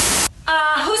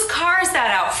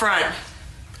front?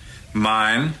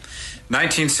 Mine.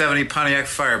 1970 Pontiac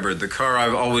Firebird, the car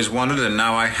I've always wanted, and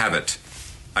now I have it.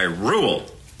 I rule.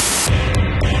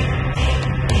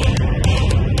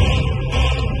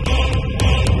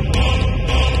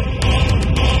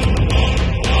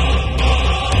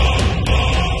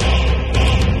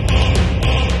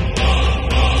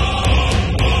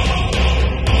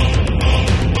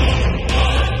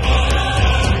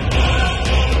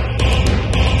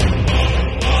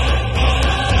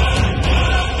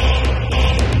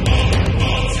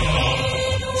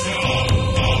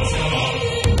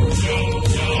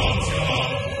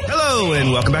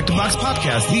 Welcome back to Vox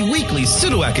Podcast, the weekly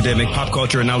pseudo-academic pop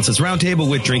culture analysis roundtable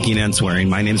with drinking and swearing.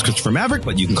 My name is Christopher Maverick,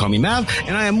 but you can call me Mav,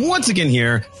 and I am once again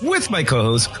here with my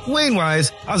co-host, Wayne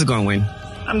Wise. How's it going, Wayne?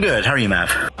 I'm good. How are you,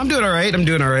 Mav? I'm doing all right.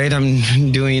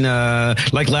 I'm doing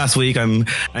like last week. I'm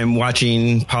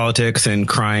watching politics and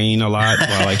crying a lot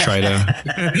while I try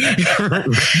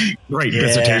to write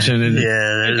dissertation. And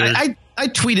I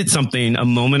tweeted something a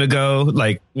moment ago,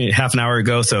 like half an hour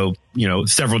ago. So,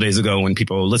 several days ago when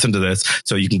people listen to this,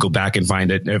 so you can go back and find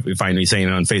it, find me saying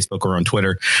it on Facebook or on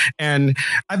Twitter. And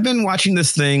I've been watching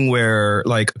this thing where,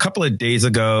 like, a couple of days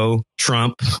ago,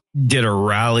 Trump did a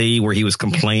rally where he was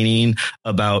complaining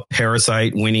about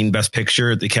Parasite winning Best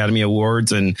Picture at the Academy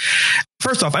Awards. And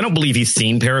first off, I don't believe he's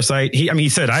seen Parasite. He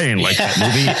said, I didn't like that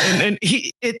movie. And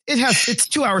it's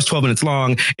 2 hours, 12 minutes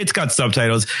long. It's got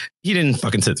subtitles. He didn't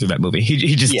fucking sit through that movie.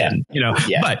 He just didn't,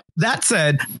 Yeah. But that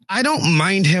said, I don't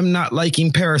mind him not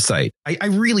liking Parasite. I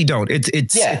really don't.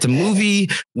 It's a movie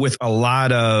with a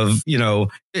lot of,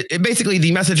 basically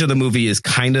the message of the movie is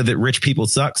kind of that rich people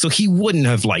suck. So he wouldn't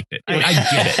have liked it. I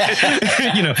get it.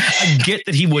 I get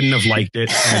that he wouldn't have liked it,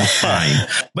 and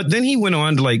fine. But then he went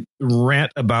on to like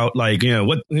rant about like,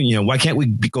 why can't we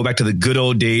go back to the good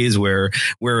old days where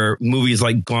movies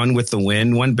like Gone with the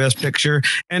Wind won Best Picture?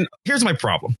 And here's my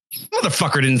problem.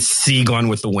 Motherfucker didn't see Gone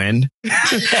with the Wind.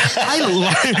 I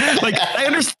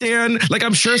understand. Like,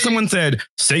 I'm sure someone said,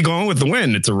 say Gone with the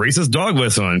Wind. It's a racist dog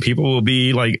whistle, and people will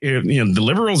be like, the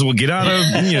liberals will get out of,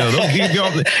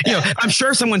 I'm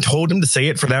sure someone told him to say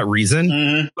it for that reason.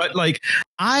 Mm-hmm. But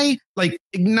I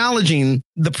acknowledging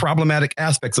the problematic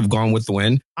aspects of Gone with the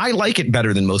Wind. I like it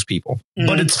better than most people,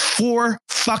 but it's 4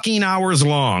 fucking hours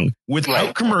long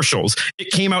without commercials.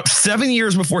 It came out 7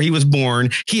 years before he was born.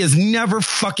 He has never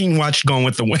fucking watched Gone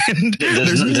with the Wind.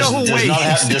 There's no way.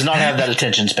 Does not have that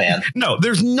attention span. No,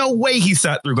 there's no way he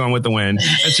sat through Gone with the Wind.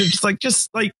 It's just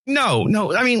like,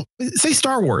 no. I mean, say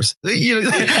Star Wars.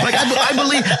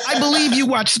 I believe you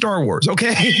watch Star Wars.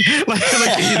 Okay.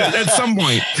 At some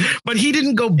point, but he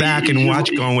didn't go back and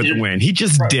watch Gone with the Wind. He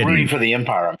just didn't. Rooting for the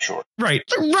Empire, I'm sure. Right.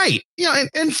 Yeah,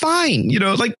 and fine.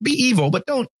 Be evil, but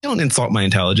don't insult my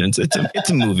intelligence. It's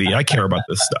a movie. I care about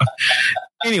this stuff.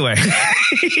 Anyway,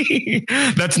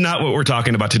 that's not what we're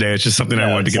talking about today. It's just something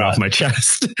I wanted to get off my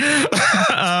chest.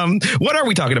 What are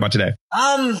we talking about today?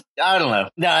 I don't know.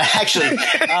 No, actually,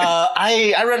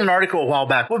 I read an article a while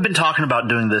back. We've been talking about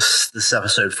doing this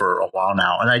episode for a while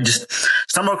now, and I just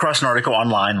stumbled across an article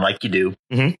online, like you do,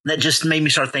 that just made me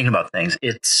start thinking about things.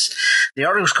 The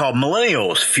article's called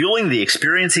 "Millennials Fueling the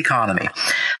Experience Economy."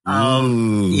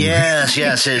 Yes.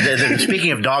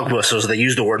 Speaking of dog whistles, they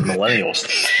use the word millennials.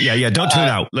 Yeah. Don't tune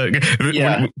out. Look,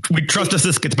 we trust us.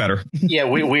 This gets better. Yeah,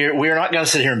 we're not going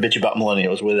to sit here and bitch about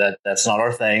millennials. That's not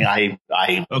our thing.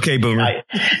 Okay, boomer.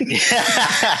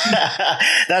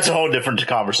 That's a whole different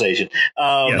conversation.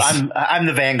 Yes. I'm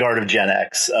the vanguard of Gen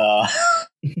X.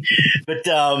 But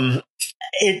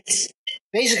it's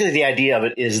basically the idea of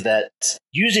it is that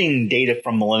using data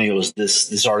from millennials,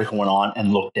 this article went on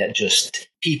and looked at just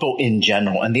people in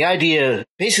general. And the idea,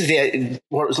 basically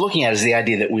what it was looking at is the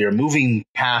idea that we are moving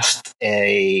past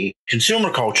a consumer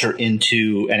culture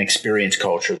into an experience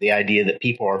culture. The idea that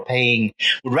people would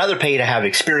rather pay to have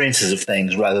experiences of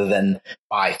things rather than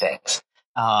buy things.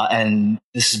 And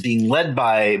this is being led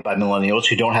by millennials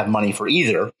who don't have money for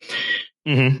either.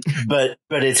 Mm-hmm. But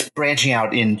it's branching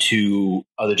out into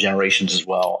other generations as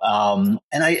well.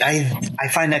 And I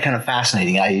find that kind of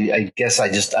fascinating. I guess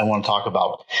I want to talk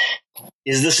about,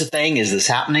 is this a thing? Is this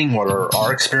happening? What are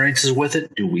our experiences with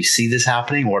it? Do we see this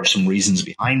happening? What are some reasons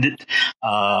behind it?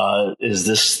 Is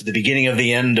this the beginning of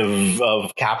the end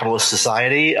of capitalist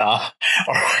society?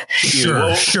 Sure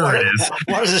it is.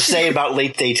 What does this say about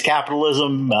late stage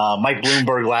capitalism? Mike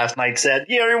Bloomberg last night said,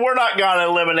 we're not going to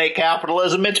eliminate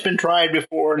capitalism. It's been tried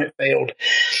before and it failed.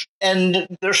 And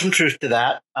there's some truth to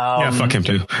that. Fuck him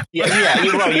too. Yeah.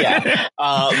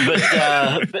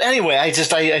 But anyway, I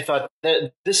thought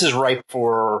that this is ripe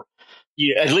for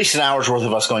at least an hour's worth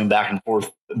of us going back and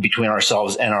forth between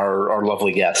ourselves and our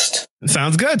lovely guest.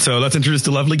 Sounds good. So let's introduce the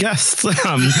lovely guests. We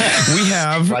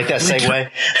have like that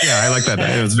segue. Yeah, I like that.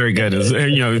 It was very good. It was,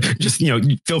 just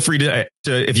feel free to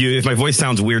if my voice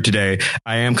sounds weird today,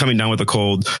 I am coming down with a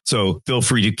cold, so feel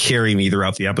free to carry me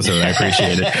throughout the episode. I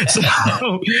appreciate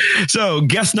it. So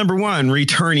guest number one,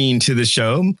 returning to the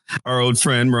show, our old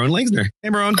friend Marone Langsner. Hey,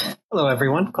 Marone. Hello,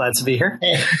 everyone. Glad to be here.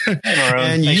 Hey Marone.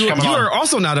 And you are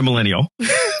also not a millennial.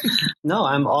 No,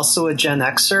 I'm also a Gen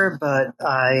Xer, but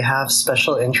I have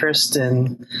special interest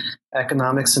in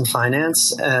economics and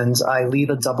finance, and I lead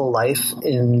a triple life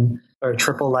in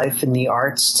the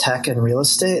arts, tech, and real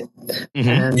estate. Mm-hmm.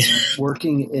 And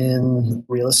working in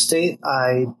real estate,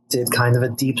 I did kind of a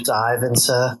deep dive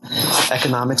into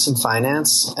economics and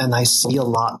finance, and I see a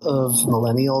lot of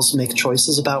millennials make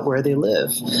choices about where they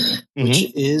live,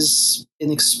 which is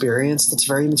an experience that's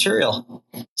very material.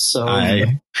 So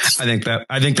I think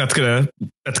that's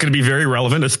gonna be very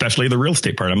relevant, especially the real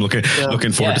estate part. I'm looking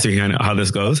forward to seeing how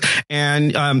this goes.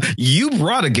 And you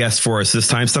brought a guest for us this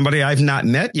time, somebody I've not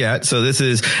met yet. So I'm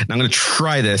going to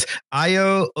try this.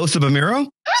 Ayo Osabamiro.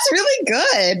 That was really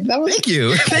good. Thank you.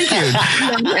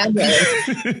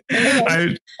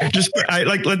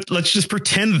 Let's just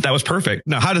pretend that was perfect.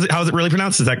 Now, how is it really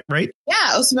pronounced? Is that right?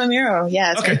 Yeah, Osabamiro.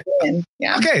 Yeah. It's okay.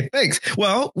 Yeah. Okay. Thanks.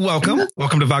 Well, welcome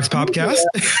to Vox Podcast.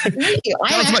 Thank you.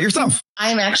 Tell us about yourself.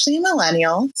 I'm actually a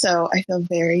millennial, so I feel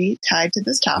very tied to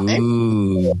this topic.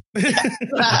 Ooh.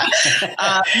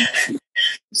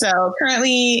 So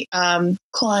currently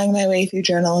clawing my way through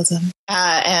journalism.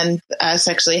 And that's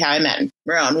actually how I met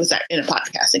Marone, was in a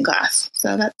podcasting class.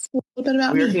 So that's a little bit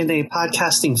about me. We're in a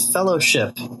podcasting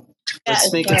fellowship.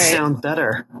 Let's make it sound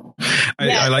better.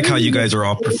 I like how you guys are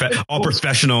all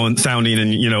professional and sounding,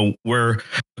 and we're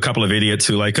a couple of idiots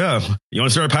who like, oh, you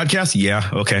want to start a podcast? Yeah,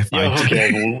 okay, fine.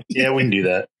 Okay, well, we can do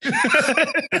that.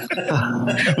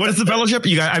 What is the fellowship?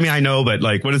 You guys, I know, but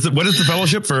like, what is the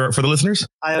fellowship for the listeners?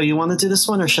 Io, you want to do this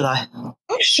one, or should I?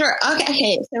 Oh, sure.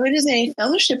 Okay. So it is a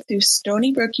fellowship through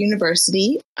Stony Brook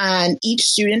University, and each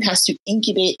student has to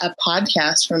incubate a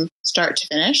podcast from start to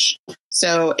finish.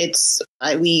 So it's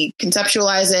we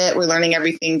conceptualize it. We're learning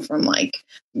everything from like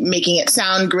making it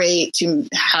sound great to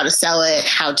how to sell it,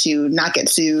 how to not get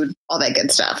sued, all that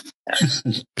good stuff.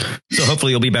 So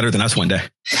hopefully you'll be better than us one day.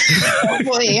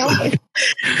 Hopefully.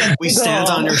 We stand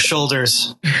on your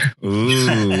shoulders.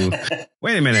 Ooh.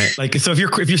 Wait a minute. Like, so if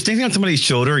you're standing on somebody's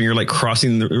shoulder and you're like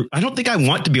crossing I don't think I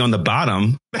want to be on the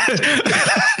bottom.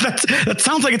 That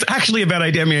sounds like it's actually a bad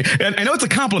idea. I mean, I know it's a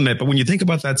compliment, but when you think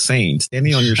about that saying,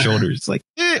 standing on your shoulders, it's like,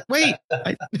 wait.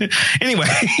 Anyway,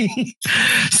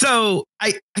 so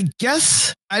I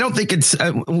guess I don't think it's,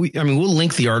 we'll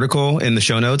link the article in the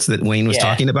show notes that Wayne was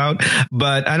talking about,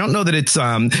 but I don't know that it's,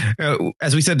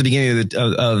 as we said at the beginning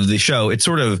of the show, it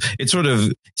sort of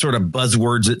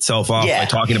buzzwords itself off by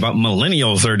talking about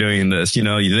millennials are doing this,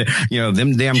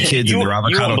 them damn kids and their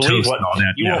avocado toast and all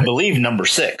that. You won't believe number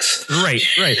 6. Right.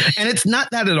 And it's not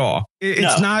that at all.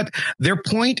 It's not, their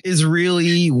point is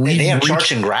really, they have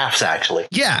charts and graphs actually.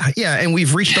 Yeah. And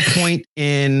we've reached a point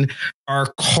in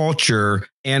our culture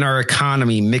and our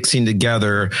economy mixing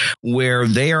together where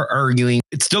they are arguing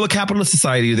it's still a capitalist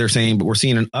society, they're saying, but we're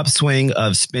seeing an upswing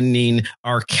of spending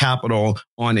our capital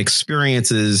on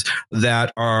experiences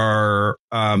that are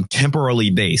temporally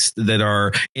based, that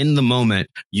are in the moment.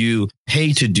 You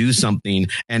pay to do something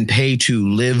and pay to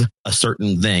live a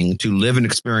certain thing, to live an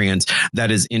experience that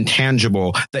is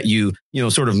intangible, that you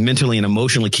sort of mentally and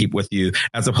emotionally keep with you,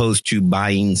 as opposed to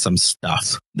buying some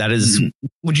stuff. That is,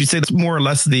 would you say that's more or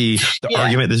less the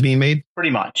argument that's being made?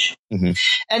 Pretty much. Mm-hmm.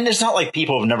 And it's not like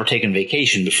people have never taken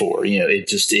vacation before.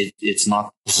 It's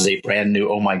not, this is a brand new,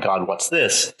 oh my God, what's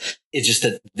this? It's just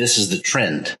that this is the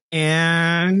trend.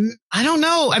 And I don't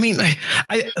know. I mean,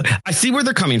 I see where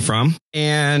they're coming from.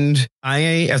 And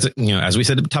as we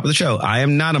said at the top of the show, I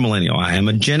am not a millennial. I am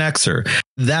a Gen Xer.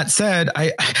 That said,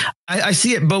 I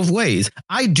see it both ways.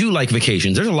 I do like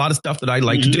vacations. There's a lot of stuff that I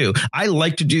like to do. I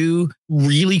like to do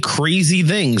really crazy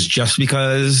things just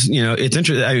because, it's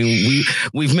interesting. I mean,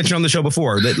 we've mentioned on the show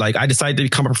before that like I decided to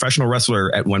become a professional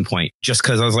wrestler at one point just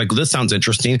because I was like, this sounds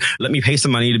interesting. Let me pay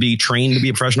some money to be trained to be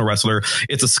a professional wrestler.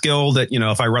 It's a skill that,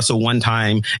 if I wrestle one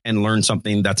time and learn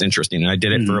something, that's interesting. And I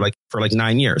did it for like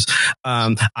 9 years.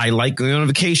 I like going on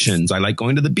vacations. I like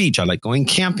going to the beach. I like going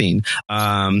camping.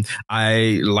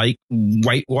 I like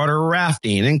whitewater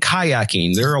rafting and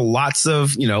kayaking. There are lots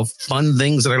of, fun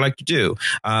things that I like to do.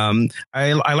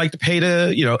 I like to pay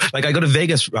to, like I go to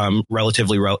Vegas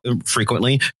relatively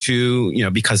frequently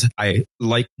because I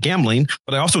like gambling,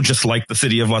 but I also just like the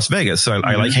city of Las Vegas. So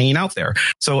I like hanging out there.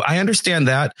 So I understand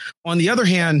that. On the other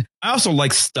hand, I also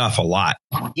like stuff a lot.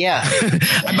 Yeah.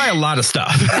 I buy a lot of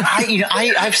stuff.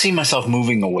 I've seen myself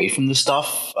moving away from the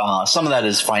stuff. Some of that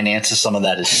is finances. Some of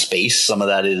that is space. Some of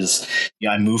that is,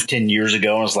 I moved 10 years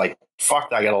ago and was like, fuck,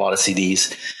 I got a lot of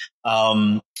CDs.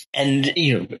 And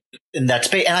in that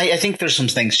space, and I think there's some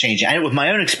things changing. With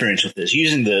my own experience with this,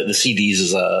 using the CDs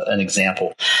as an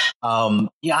example,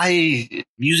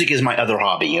 music is my other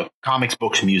hobby. Comics,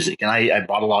 books, music, and I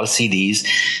bought a lot of CDs.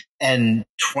 And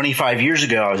 25 years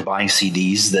ago, I was buying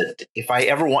CDs that if I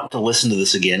ever want to listen to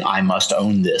this again, I must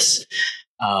own this.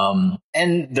 And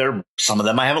some of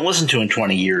them I haven't listened to in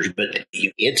 20 years, but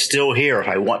it's still here if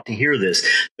I want to hear this.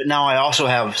 But now I also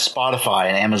have Spotify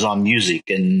and Amazon Music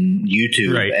and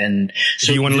YouTube. Right. And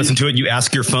so if you want to listen to it, you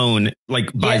ask your phone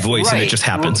by voice, and it just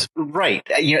happens. Right.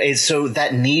 So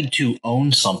that need to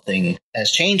own something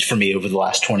has changed for me over the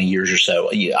last 20 years or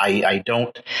so. I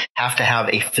don't have to have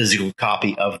a physical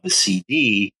copy of the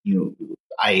CD.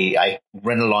 I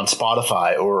rent it on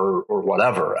Spotify or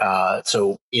whatever.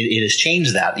 So it has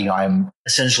changed that. I'm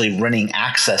essentially renting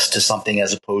access to something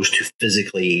as opposed to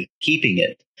physically keeping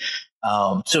it.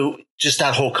 So just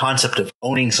that whole concept of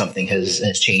owning something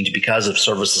has changed because of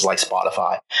services like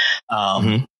Spotify.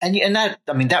 And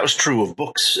that was true of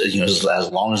books, as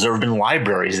long as there have been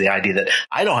libraries, the idea that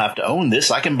I don't have to own this.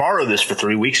 I can borrow this for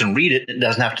 3 weeks and read it. It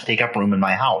doesn't have to take up room in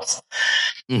my house.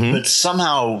 But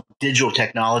somehow digital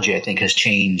technology, I think, has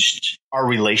changed our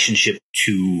relationship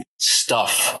to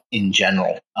stuff in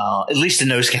general, at least in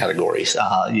those categories.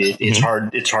 It's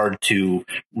hard to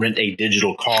rent a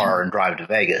digital car and drive to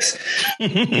Vegas.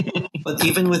 But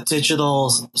even with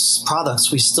digital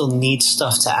products, we still need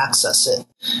stuff to access it.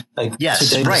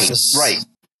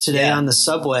 Today on the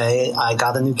subway, I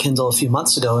got a new Kindle a few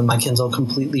months ago, and my Kindle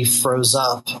completely froze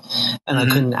up, and I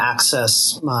couldn't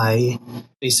access my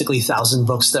basically 1,000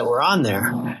 books that were on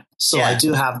there. So I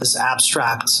do have this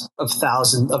abstract of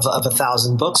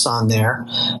 1,000 books on there,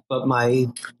 but my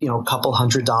couple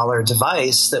 $100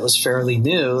 device that was fairly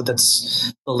new,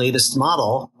 that's the latest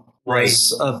model,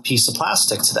 was a piece of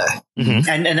plastic today.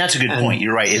 And that's a good point.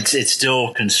 You're right. It's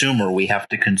still consumer. We have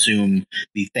to consume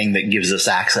the thing that gives us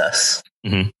access.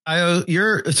 So as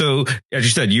you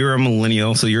said, you're a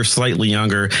millennial, so you're slightly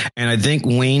younger. And I think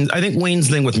Wayne's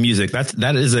thing with music,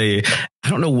 that is I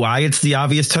don't know why it's the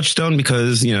obvious touchstone,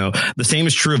 because, the same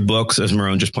is true of books, as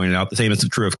Marone just pointed out. The same is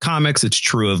true of comics. It's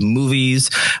true of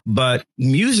movies. But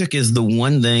music is the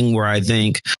one thing where I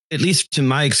think, at least to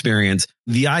my experience,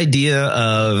 the idea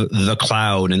of the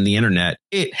cloud and the internet,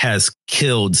 it has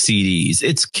killed CDs.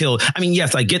 It's killed. I mean,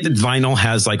 yes, I get that vinyl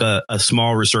has like a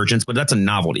small resurgence, but that's a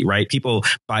novelty, right? People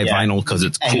buy vinyl because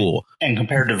it's cool. And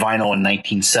compared to vinyl in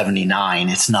 1979,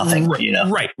 it's nothing,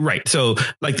 Right. So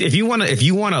like if you want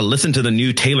to listen to the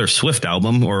new Taylor Swift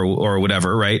album or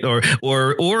whatever, right? Or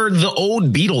the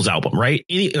old Beatles album, right?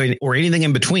 Or anything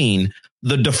in between,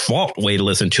 the default way to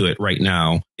listen to it right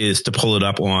now is to pull it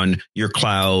up on your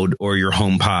cloud or your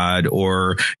HomePod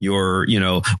or your,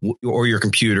 or your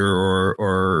computer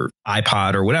or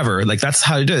iPod or whatever. Like that's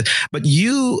how it is. But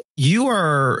you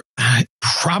are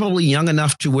probably young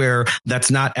enough to where that's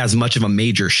not as much of a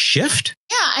major shift.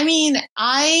 Yeah. I mean,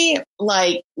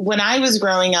 when I was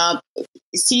growing up,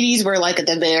 CDs were like at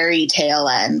the very tail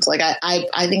end. Like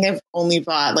I think I've only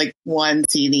bought like one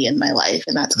CD in my life,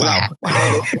 and that's wow.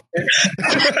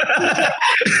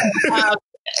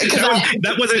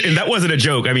 That wasn't a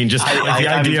joke. I mean, just the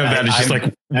idea of that is just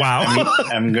like, wow.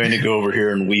 I'm going to go over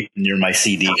here and weep near my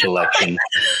CD collection.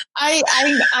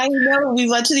 I know we've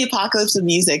led to the apocalypse of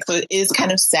music, so it is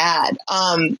kind of sad.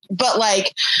 But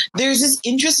like, there's this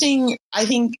interesting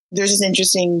thing.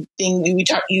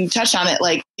 You touched on it.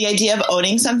 Like the idea of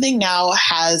owning something now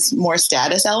has more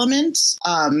status elements.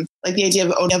 Like the idea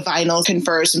of owning a vinyl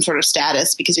confers some sort of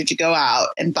status because you have to go out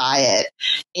and buy it,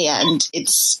 and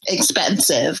it's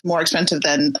expensive, more expensive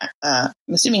than I'm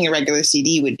assuming a regular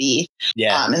CD would be.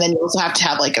 Yeah. And then you also have to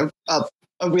have like a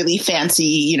really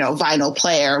fancy, vinyl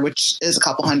player, which is a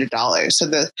couple $100s. So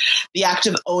the act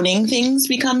of owning things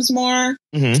becomes more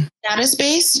status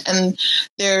based. And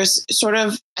there's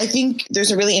I think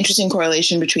there's a really interesting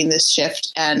correlation between this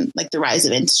shift and like the rise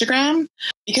of Instagram,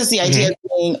 because the idea of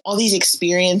doing all these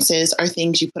experiences are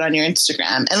things you put on your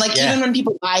Instagram. And like, even when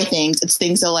people buy things, it's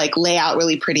things they'll like lay out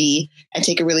really pretty and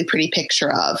take a really pretty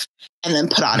picture of and then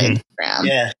put on Instagram.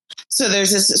 Yeah. So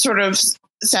there's this sort of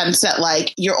sense that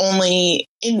like you're only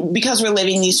because we're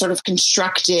living these sort of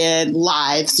constructed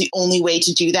lives, the only way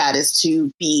to do that is to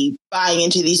be buying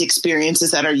into these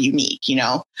experiences that are unique. You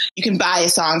know, you can buy a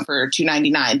song for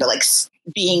 $2.99, but like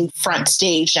being front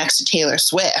stage next to Taylor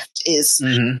Swift is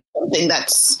something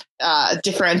that's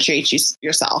differentiates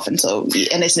yourself. And so,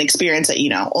 and it's an experience that, you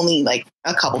know, only like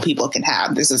a couple people can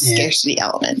have. There's a scarcity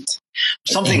element.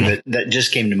 Something that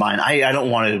just came to mind. I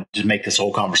don't want to just make this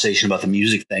whole conversation about the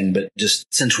music thing, but just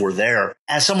since we're there,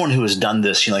 as someone who has done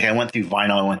this, you know, like I went through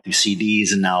vinyl, I went through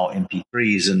CDs, and now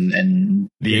MP3s and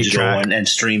the digital and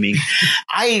streaming.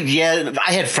 I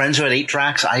had friends who had 8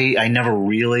 tracks. I never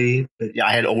really.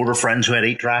 I had older friends who had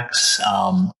 8 tracks.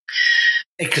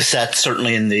 Cassettes,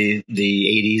 certainly in the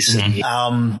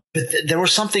 80s. But there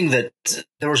was something that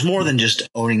there was more than just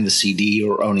owning the CD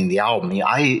or owning the album.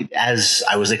 As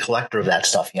I was a collector of that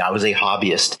stuff, I was a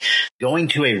hobbyist. Going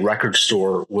to a record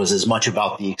store was as much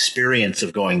about the experience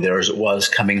of going there as it was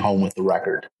coming home with the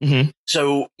record.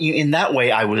 So in that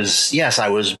way, I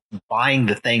was buying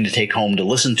the thing to take home to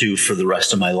listen to for the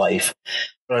rest of my life.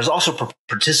 But I was also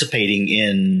participating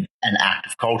in an act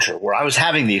of culture where I was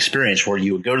having the experience where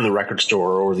you would go to the record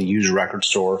store or the used record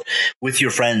store with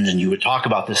your friends and you would talk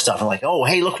about this stuff and like, oh,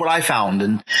 hey, look what I found.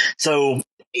 And so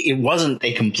it wasn't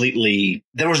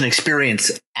there was an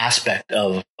experience aspect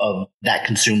of that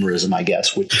consumerism, I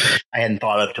guess, which I hadn't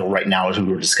thought of till right now as we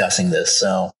were discussing this.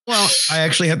 So, well, I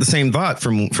actually had the same thought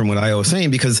from what I was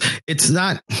saying, because it's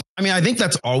not, I mean, I think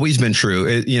that's always been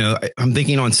true. I'm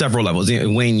thinking on several levels.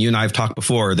 Wayne, you and I have talked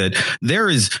before that there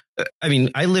is, I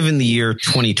mean, I live in the year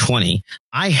 2020.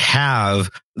 I have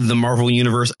the Marvel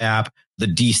Universe app, the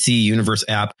DC Universe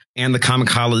app, and the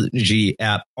Comixology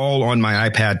app all on my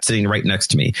iPad sitting right next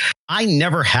to me. I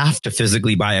never have to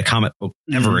physically buy a comic book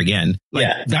ever again.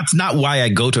 That's not why I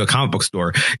go to a comic book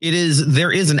store.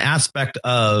 There is an aspect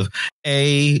of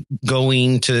there's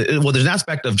an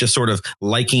aspect of just sort of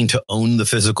liking to own the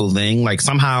physical thing. Like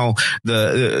somehow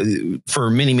for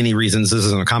many, many reasons, this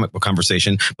isn't a comic book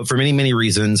conversation, but for many, many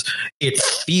reasons, it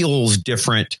feels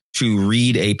different to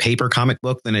read a paper comic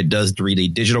book than it does to read a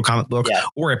digital comic book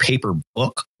or a paper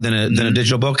book than a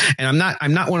digital book. And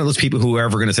I'm not one of those people who are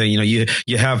ever going to say,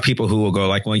 you have people who will go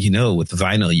like, well, with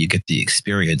vinyl, you get the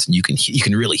experience and you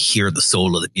can really hear the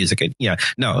soul of the music. And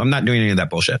no, I'm not doing any of that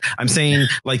bullshit. I'm saying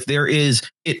like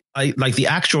like the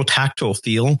actual tactile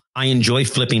feel. I enjoy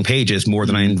flipping pages more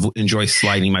than I enjoy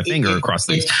sliding my finger across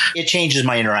things. It changes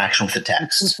my interaction with the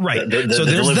text. Right. So there's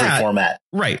delivery that format.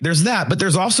 Right. There's that. But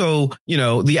there's also,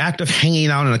 the act of hanging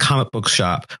out in a comic book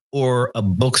shop or a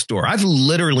bookstore. I've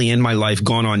literally in my life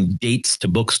gone on dates to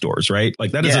bookstores, right?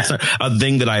 Like that is a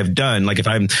thing that I've done. Like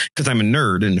because I'm a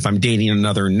nerd, and if I'm dating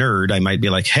another nerd, I might be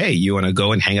like, hey, you want to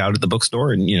go and hang out at the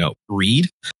bookstore and, read?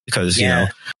 Because,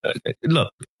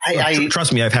 look,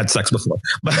 trust me, I've had sex before,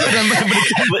 but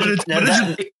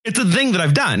it's a thing that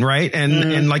I've done. Right.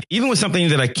 And like, even with something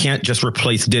that I can't just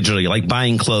replace digitally, like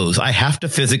buying clothes, I have to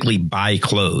physically buy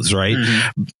clothes. Right.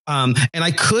 And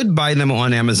I could buy them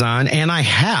on Amazon, and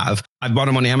I've bought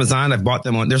them on Amazon. I've bought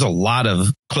them on, there's a lot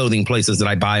of clothing places that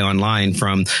I buy online,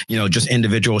 from, just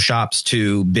individual shops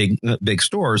to big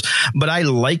stores. But I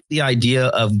like the idea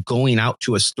of going out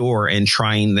to a store and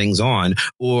trying things on,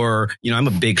 or, I'm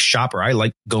a big shopper. I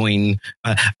like going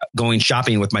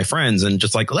shopping with my friends and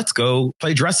just like, let's go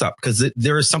play dress up, because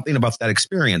there is something about that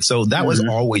experience. So that was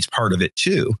always part of it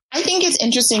too. I think it's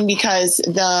interesting because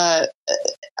the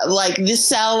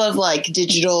sell of like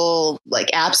digital like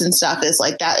apps and stuff is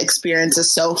like that experience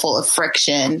is so full of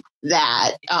friction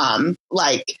that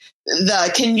like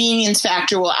the convenience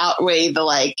factor will outweigh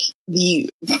the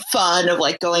fun of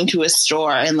like going to a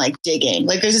store and like digging.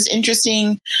 Like there's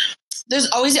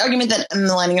always the argument that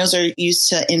millennials are used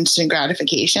to instant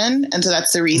gratification. And so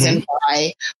that's the reason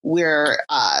why we're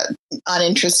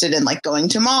uninterested in like going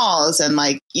to malls and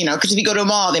like, because if you go to a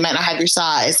mall, they might not have your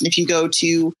size. And if you go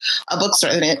to a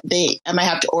bookstore, then I might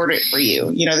have to order it for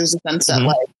you. There's a sense that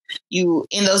like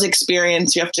in those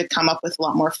experiences, you have to come up with a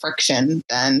lot more friction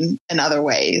than in other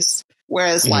ways.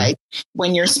 Whereas like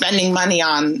when you're spending money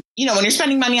on,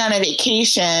 a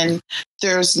vacation,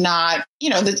 there's not,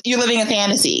 you're living a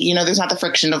fantasy, there's not the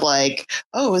friction of like,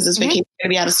 oh, is this vacation going to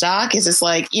be out of stock? Is this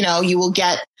like, you will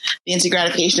get the instant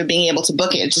gratification of being able to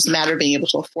book it. It's just a matter of being able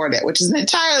to afford it, which is an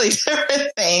entirely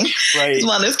different thing. Right.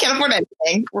 Millennials can't afford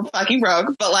anything. We're fucking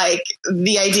broke. But like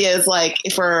the idea is like,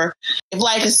 if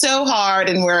life is so hard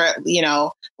and we're,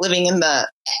 living in the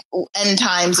end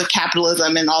times of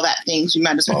capitalism and all that things, we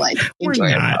might as well like enjoy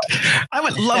it. I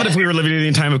would love it if we were living in the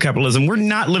end time of capitalism. We're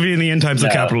not living in the end times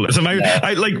of capitalism.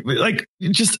 I like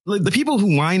just like the people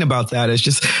who whine about that is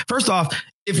just, first off,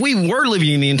 if we were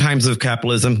living in times of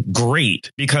capitalism,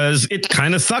 great, because it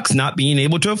kind of sucks not being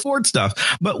able to afford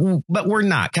stuff. But we're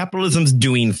not. Capitalism's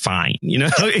doing fine.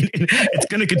 It's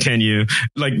going to continue.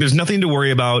 Like, there's nothing to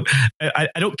worry about. I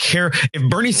don't care if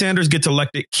Bernie Sanders gets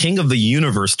elected king of the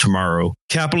universe tomorrow.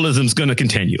 Capitalism's going to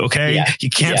continue. OK, you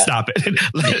can't stop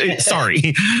it.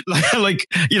 Sorry.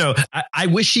 I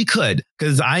wish he could,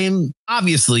 because I am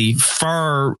obviously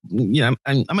far. I'm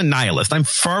a nihilist. I'm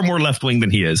far more left wing than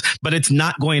he is, but it's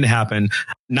not going to happen.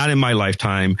 Not in my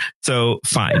lifetime. So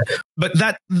fine. But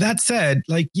that said,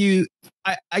 I do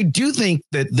think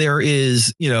that there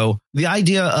is, the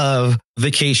idea of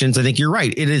vacations. I think you're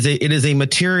right. It is a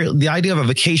material. The idea of a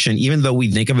vacation, even though we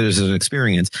think of it as an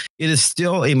experience, it is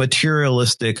still a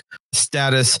materialistic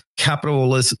status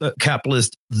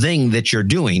capitalist thing that you're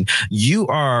doing. You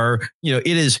are, it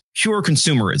is pure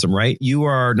consumerism, right? You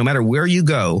are, no matter where you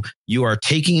go, you are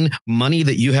taking money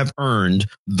that you have earned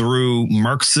through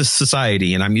Marxist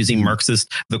society. And I'm using Marxist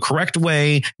the correct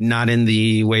way, not in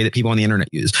the way that people on the internet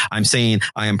use. I'm saying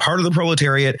I am part of the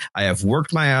proletariat. I have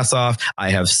worked my ass off. I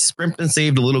have scrimped and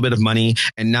saved a little bit of money.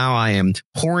 And now I am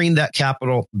pouring that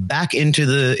capital back into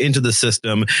the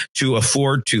system to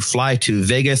afford to fly to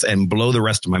Vegas and blow the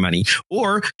rest of my money,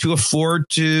 or to afford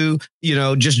to,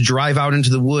 just drive out into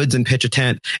the woods and pitch a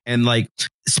tent and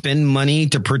spend money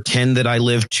to pretend that I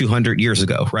lived 200 years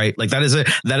ago. Right. Like that is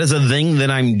a thing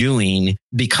that I'm doing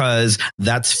because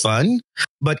that's fun.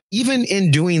 But even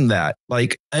in doing that, I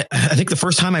think the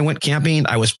first time I went camping,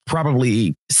 I was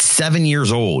probably 7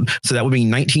 years old. So that would be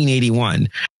 1981.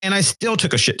 And I still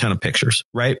took a shit ton of pictures,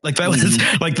 right?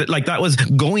 That was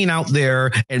going out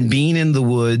there and being in the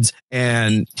woods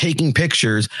and taking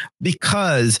pictures,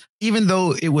 because even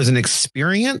though it was an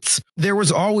experience, there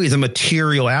was always a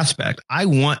material aspect. I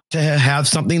want to have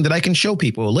something that I can show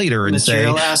people later and say,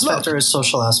 material aspect or a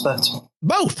social aspect?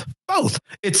 Both.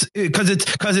 It's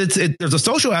because there's a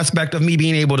social aspect of me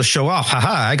being able to show off.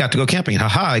 Haha, I got to go camping.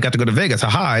 Haha, I got to go to Vegas.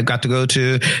 Haha, I got to go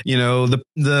to,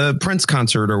 the Prince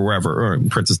concert or wherever. Or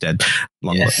Prince is dead.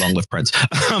 Long live Prince.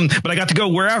 But I got to go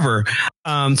wherever.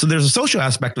 So there's a social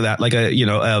aspect of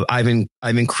that.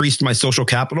 I've increased my social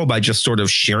capital by just sort of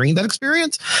sharing that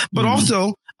experience. But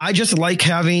also, I just like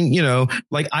having,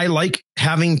 I like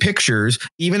having pictures,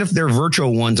 even if they're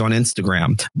virtual ones on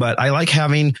Instagram. But I like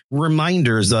having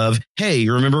reminders of, hey,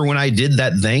 you remember when I did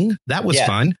that thing? That was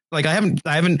fun. I'm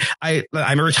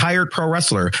a retired pro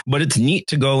wrestler, but it's neat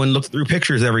to go and look through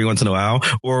pictures every once in a while.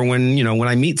 Or when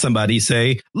I meet somebody,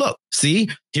 say, look, see,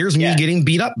 here's me getting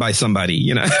beat up by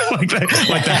somebody, like that.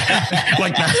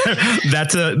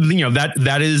 That's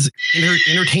that is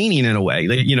entertaining in a way.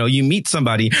 You meet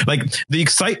somebody, the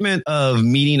excitement of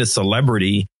meeting a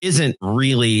celebrity isn't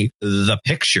really the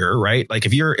picture, right?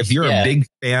 If you're a big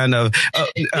fan of,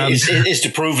 is to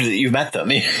prove that you met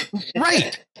them.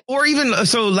 Right. Or even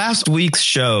so last week's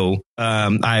show,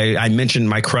 I mentioned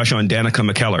my crush on Danica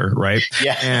McKellar, right?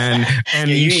 Yeah. And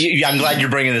I'm glad you're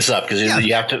bringing this up, because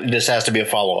this has to be a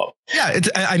follow up. Yeah.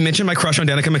 I mentioned my crush on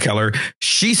Danica McKellar.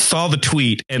 She saw the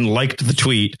tweet and liked the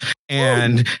tweet,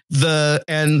 and the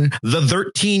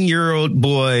 13-year-old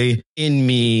boy in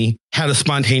me had a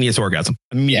spontaneous orgasm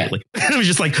immediately. It was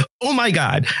just like, oh my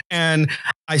God. And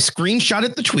I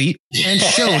screenshotted the tweet and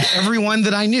showed everyone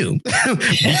that I knew,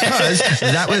 because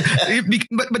that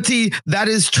was, but see, that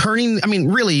is turning. I mean,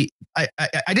 really,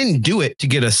 I didn't do it to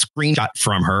get a screenshot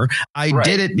from her. I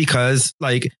did it because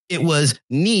it was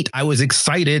neat. I was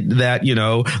excited that,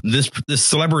 this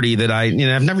celebrity that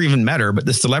I've never even met her, but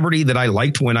the celebrity that I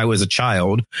liked when I was a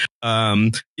child,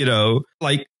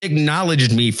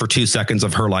 acknowledged me for 2 seconds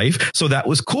of her life. So that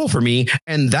was cool for me.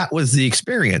 And that was the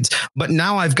experience. But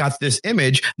now I've got this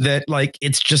image that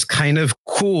it's just kind of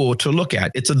cool to look at.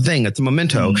 It's a thing. It's a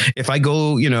memento. If I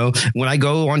go, when I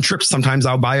go on trips, sometimes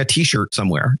I'll buy a t-shirt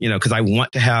somewhere, because I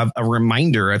want to have a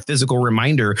reminder, a physical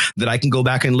reminder that I can go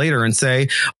back in later and say,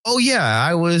 oh yeah,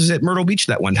 I was at Myrtle Beach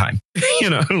that one time,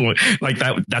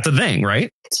 that's a thing,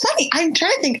 right? It's funny. I'm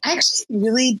trying to think. I actually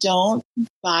really don't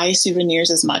buy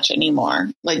souvenirs as much anymore.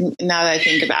 Now that I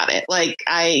think about it, I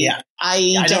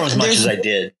don't as much as I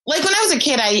did. When I was a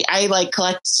kid,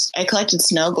 I collected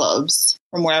snow globes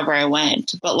from wherever I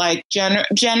went. But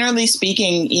generally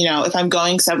speaking, if I'm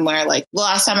going somewhere,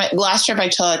 last trip I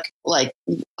took, I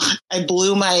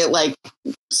blew my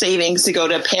savings to go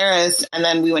to Paris, and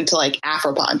then we went to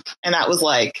Afropunk, and that was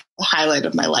the highlight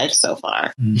of my life so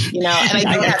far. And I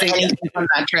don't have anything from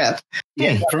that trip.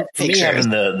 Yeah, for me, having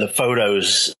the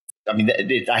photos I mean,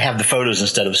 I have the photos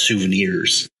instead of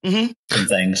souvenirs and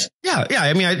things. Yeah.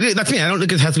 I mean, that's me. I don't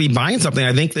think it has to be buying something.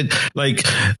 I think that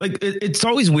it's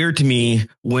always weird to me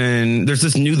when there's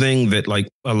this new thing that like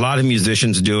a lot of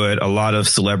musicians do it. A lot of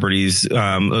celebrities,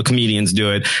 comedians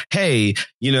do it. Hey,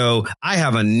 I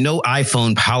have a no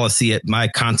iPhone policy at my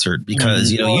concert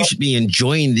because, you should be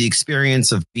enjoying the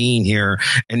experience of being here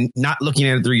and not looking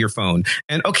at it through your phone.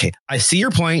 And OK, I see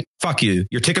your point. Fuck you.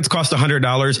 Your tickets cost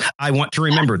 $100. I want to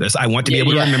remember this. I want to be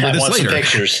able to remember this later.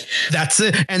 Pictures. That's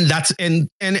it. And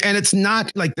it's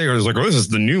not like there's like, oh, this is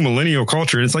the new millennial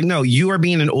culture. And it's like, no, you are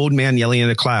being an old man yelling in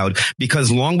a cloud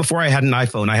because long before I had an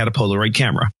iPhone, I had a Polaroid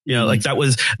camera.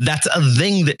 That's a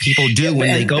thing that people do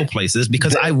when they go places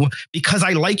because I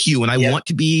like you and I want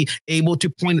to be able to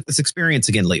point at this experience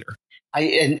again later.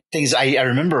 I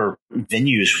remember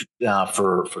venues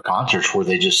for concerts where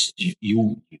they just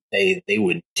they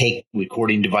would take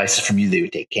recording devices from you. They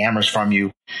would take cameras from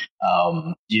you.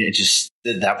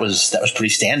 That was pretty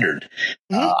standard.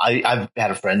 I've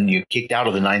had a friend kicked out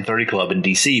of the 930 Club in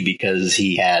DC because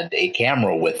he had a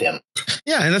camera with him.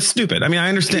 Yeah, and that's stupid. I mean, I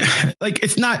understand. Like,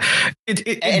 it's not.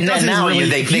 And now really,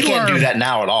 they can't do that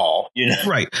now at all.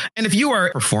 Right. And if you are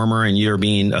a performer and you're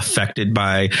being affected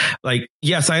by, like,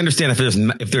 yes, I understand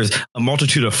if there's a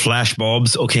multitude of flash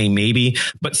bulbs, okay, maybe.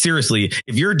 But seriously,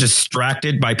 if you're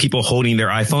distracted by people holding their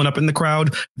iPhone up in the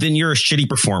crowd, then you're a shitty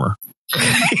performer.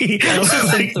 I also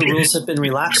think the rules have been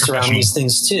relaxed around these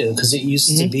things too, because it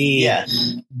used to be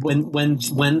when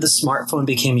the smartphone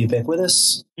became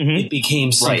ubiquitous, it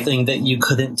became something that you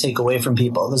couldn't take away from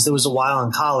people. Because there was a while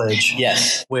in college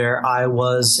where I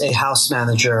was a house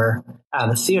manager at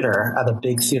a theater, at a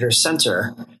big theater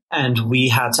center, and we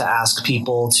had to ask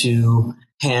people to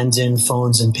hand in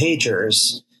phones and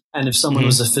pagers. And if someone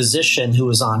was a physician who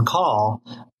was on call,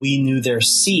 we knew their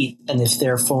seat. And if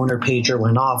their phone or pager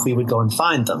went off, we would go and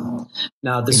find them.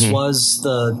 Now, this was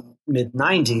the mid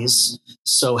 90s.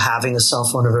 So having a cell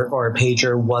phone or a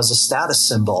pager was a status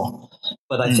symbol.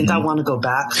 But I think I want to go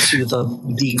back to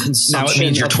the consumption. Now it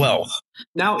means you're 12.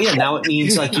 Now it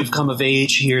means like you've come of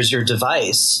age. Here's your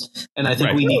device. And I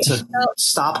think we need to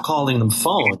stop calling them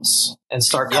phones and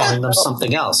start calling them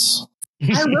something else.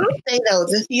 I will say, though,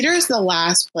 the theater is the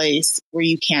last place where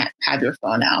you can't have your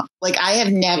phone out. Like, I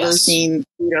have never seen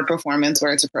theater performance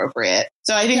where it's appropriate.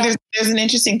 So I think there's an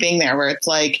interesting thing there where it's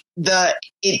like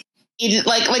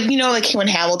like when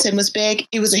Hamilton was big,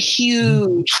 it was a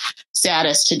huge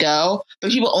status to go, but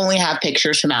people only have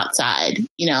pictures from outside,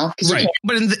 Right.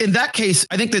 But in that case,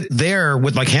 I think that they're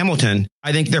with like Hamilton,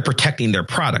 I think they're protecting their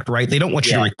product, right? They don't want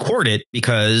you to record it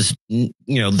because,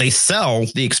 they sell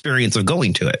the experience of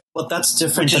going to it. Well, that's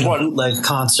different than a bootleg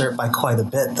concert by quite a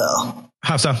bit, though.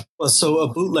 How so? Well, so a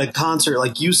bootleg concert,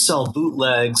 like you sell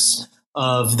bootlegs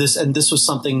of this, and this was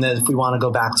something that if we want to go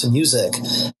back to music,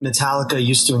 Metallica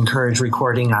used to encourage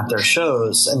recording at their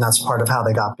shows, and that's part of how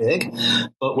they got big.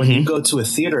 But when you go to a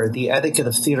theater, the etiquette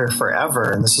of theater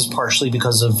forever, and this is partially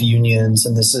because of unions,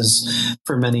 and this is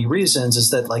for many reasons, is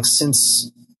that like since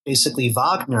basically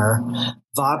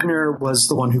Wagner was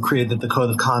the one who created the code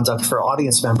of conduct for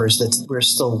audience members that we're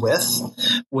still with,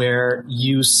 where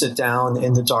you sit down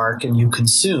in the dark and you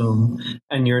consume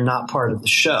and you're not part of the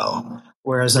show.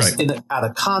 Whereas at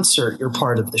a concert, you're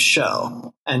part of the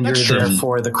show and you're there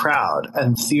for the crowd.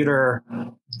 And theater,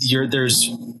 there's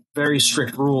very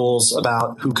strict rules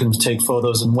about who can take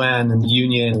photos and when, and the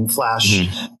union and Flash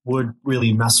would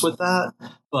really mess with that.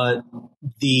 But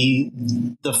the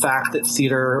fact that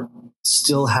theater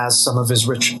still has some of its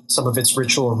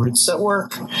ritual roots at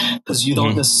work, because you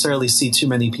don't necessarily see too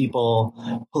many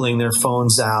people pulling their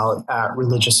phones out at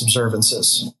religious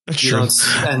observances. That's true.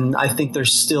 And I think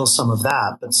there's still some of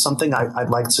that, but something I'd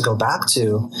like to go back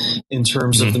to in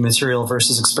terms of the material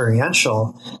versus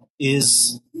experiential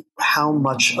is how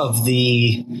much of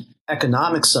the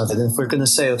economics of it. And if we're going to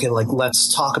say, okay, like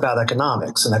let's talk about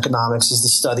economics, and economics is the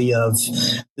study of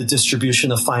the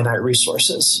distribution of finite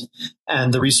resources.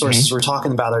 And the resources we're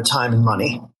talking about are time and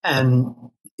money. And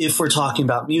if we're talking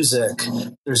about music,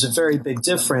 there's a very big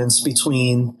difference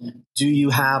between do you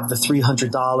have the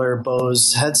 $300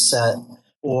 Bose headset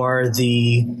or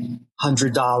the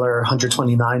 $100,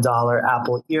 $129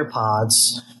 Apple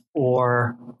EarPods,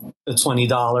 or the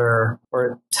 $20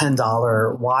 or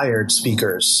 $10 wired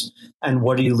speakers, and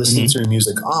what are you listening to your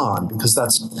music on? Because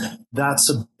that's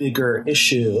a bigger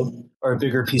issue or a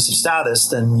bigger piece of status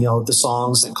than the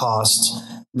songs that cost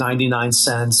 99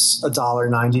 cents,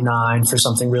 $1.99 for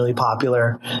something really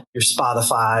popular, your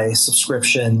Spotify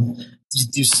subscription.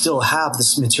 You still have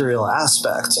this material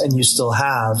aspect, and you still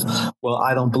have, well,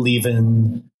 I don't believe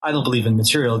in I don't believe in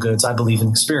material goods. I believe in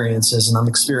experiences, and I'm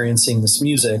experiencing this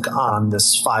music on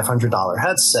this $500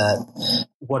 headset.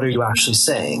 What are you actually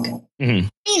saying? Mm-hmm.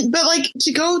 I mean, but like,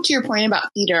 to go to your point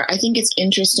about theater, I think it's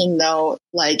interesting though.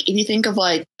 Like, if you think of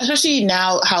like, especially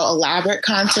now, how elaborate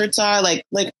concerts are. Like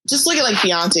just look at like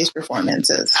Beyonce's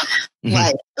performances. Mm-hmm.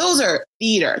 Like, those are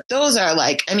theater. Those are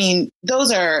like, I mean,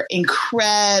 those are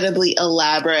incredibly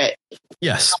elaborate.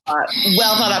 Yes.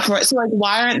 Well thought out for it. So like,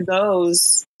 why aren't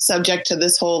those subject to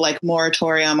this whole like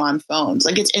moratorium on phones?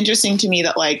 Like, it's interesting to me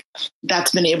that like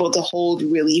that's been able to hold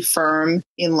really firm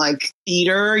in like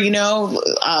theater,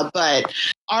 but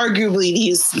arguably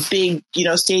these big,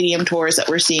 stadium tours that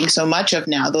we're seeing so much of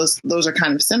now, those are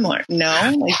kind of similar.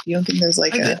 No, like, you don't think there's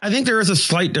like I think there is a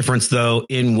slight difference though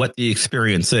in what the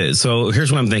experience is. So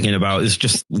here's what I'm thinking about is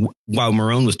just while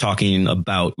Marone was talking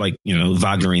about like,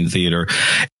 Wagnerian theater,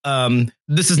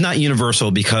 this is not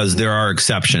universal because there are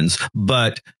exceptions,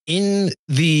 but in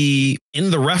the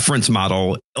reference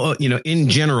model, in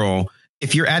general,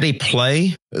 if you're at a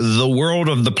play, the world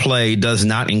of the play does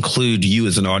not include you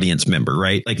as an audience member,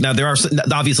 right? Like, now there are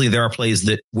plays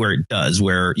where it does,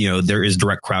 where, there is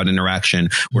direct crowd interaction,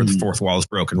 where the fourth wall is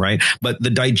broken, right? But the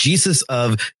diegesis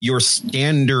of your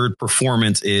standard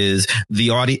performance is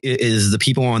the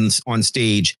people on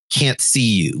stage can't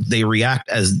see you. They react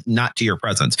as not to your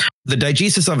presence. The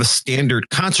diegesis of a standard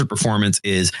concert performance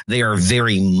is they are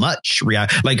very much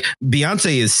like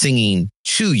Beyonce is singing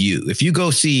to you. If you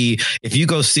go see,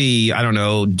 I don't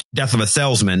know, Death of a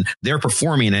Salesman, they're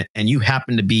performing it and you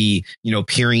happen to be,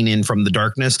 peering in from the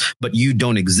darkness, but you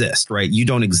don't exist, right? You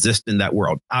don't exist in that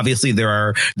world. Obviously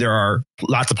there are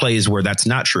lots of plays where that's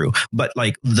not true, but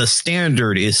like the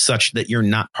standard is such that you're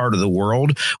not part of the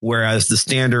world. Whereas the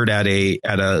standard at a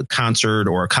concert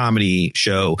or a comedy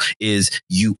show is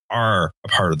you are a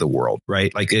part of the world,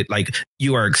 right? Like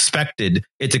you are expected.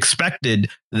 It's expected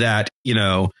that,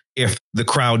 if the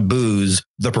crowd boos,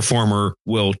 the performer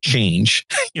will change,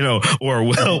 or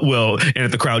will, and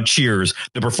if the crowd cheers,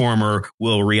 the performer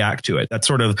will react to it. That's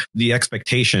sort of the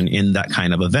expectation in that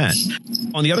kind of event.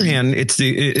 On the other hand, it's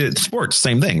sports,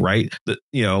 same thing, right?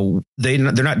 They're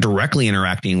not directly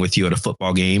interacting with you at a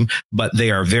football game, but they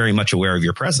are very much aware of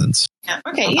your presence. Yeah.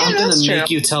 Okay. Yeah, I'm going to make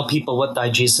true. you tell people what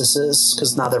diegesis is,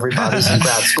 because not everybody's in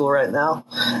grad school right now.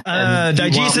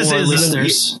 Diegesis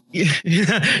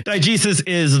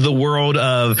is the world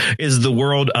of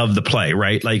the play,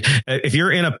 right? Like if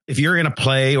you're in a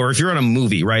play or if you're in a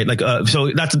movie, right? Like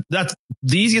so that's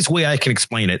the easiest way I can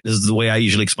explain it. This is the way I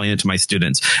usually explain it to my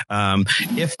students.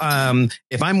 If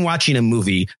I'm watching a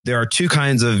movie, there are two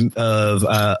kinds of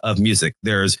music.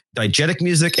 There's diegetic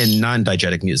music and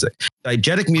non-diegetic music.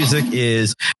 Diegetic music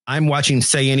is I'm watching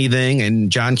Say Anything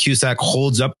and John Cusack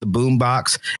holds up the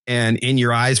boombox and In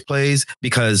Your Eyes plays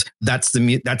because that's the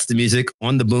music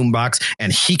on the boombox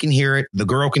and he can hear it. The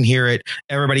girl can hear it.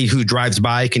 Everybody who drives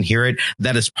by can hear it.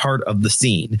 That is part of the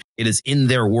scene. It is in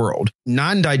their world.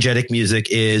 Non-diegetic music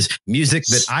is music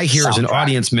that I hear as an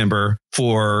audience member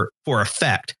for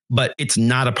effect, but it's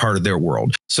not a part of their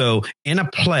world. So in a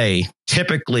play,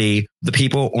 typically the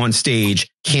people on stage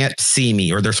can't see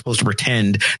me, or they're supposed to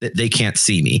pretend that they can't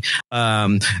see me.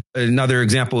 Another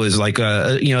example is like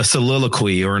a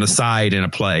soliloquy or an aside in a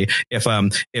play.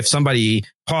 If somebody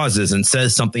pauses and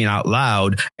says something out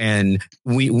loud and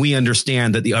we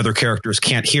understand that the other characters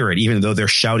can't hear it, even though they're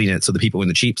shouting it so the people in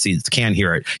the cheap seats can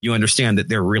hear it, you understand that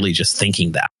they're really just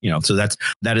thinking that, so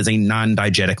that is a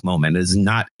non-diegetic moment. It is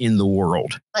not in the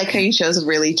world. Like how you chose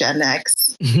really Gen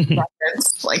X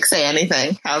reference, like Say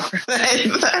Anything.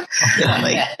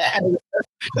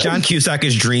 John Cusack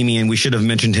is dreamy, and we should have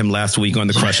mentioned him last week on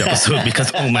the Crush episode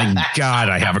because, oh my God,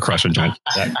 I have a crush on John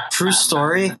Cusack. True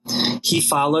story. He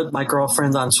followed my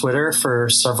girlfriend on Twitter for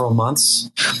several months.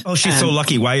 Oh, she's so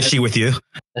lucky. Why is she with you?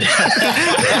 That's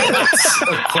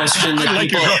a question that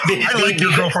I like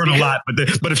your girlfriend a lot,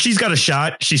 but if she's got a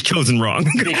shot, she's chosen wrong.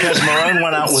 Because Marone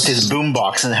went out with his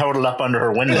boombox and held it up under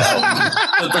her window.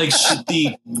 But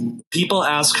the people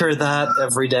ask her that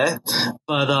every day.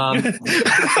 But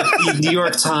the New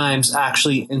York Times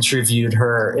actually interviewed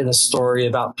her in a story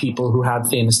about people who had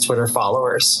famous Twitter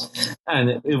followers,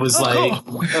 and it was a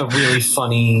really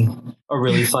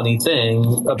funny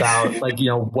thing about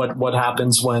what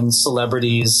happens when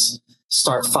celebrities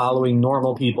start following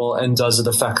normal people and does it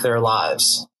affect their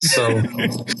lives. So,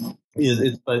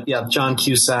 but yeah, John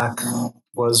Cusack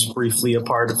was briefly a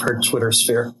part of her Twitter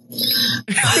sphere.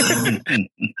 Happened.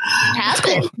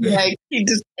 Like he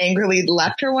just angrily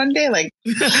left her one day. Like,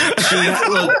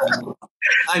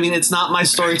 I mean, it's not my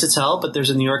story to tell, but there's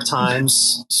a New York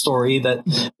Times story that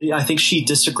I think she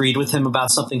disagreed with him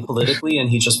about something politically, and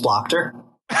he just blocked her.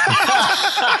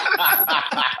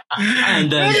 And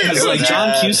then it's like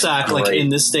John Cusack, like in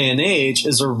this day and age,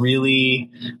 is a really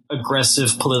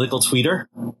aggressive political tweeter.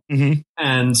 Mm-hmm.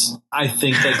 And I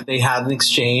think that they had an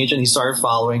exchange and he started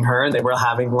following her and they were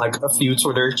having like a few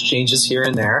Twitter exchanges here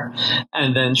and there.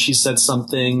 And then she said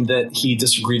something that he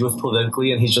disagreed with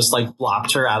politically and he just like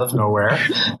blocked her out of nowhere.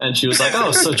 And she was like,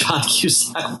 oh, so John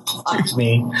Cusack blocked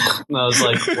me. And I was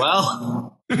like,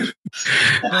 well, things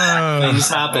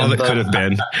happen. All that could have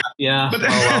been. Yeah.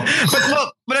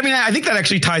 But I mean, I think that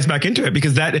actually ties back into it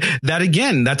because that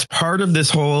again, that's part of this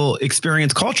whole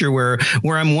experience culture where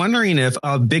I'm wondering if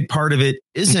a big part of it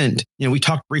isn't, we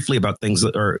talked briefly about things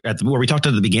where we talked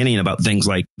at the beginning about things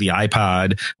like the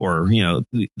iPod or,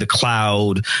 the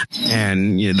cloud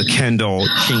and the Kindle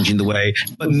changing the way,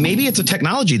 but maybe it's a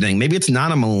technology thing. Maybe it's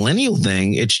not a millennial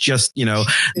thing. It's just,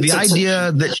 the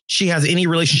idea that she has any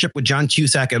relationship with John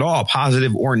Cusack at all,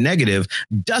 positive or negative,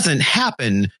 doesn't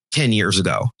happen 10 years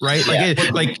ago, right?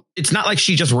 It's not like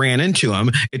she just ran into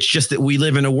him. It's just that we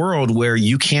live in a world where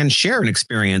you can share an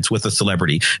experience with a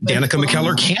celebrity. Danica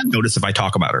McKellar can notice if I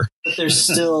talk about her. But there's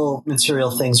still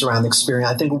material things around experience.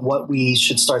 I think what we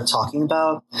should start talking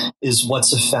about is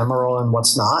what's ephemeral and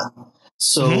what's not.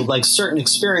 So like certain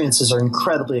experiences are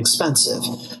incredibly expensive.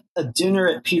 A dinner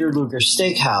at Peter Luger's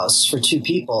Steakhouse for two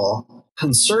people,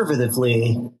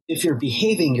 conservatively, if you're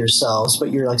behaving yourselves,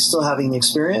 but you're like still having the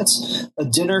experience, a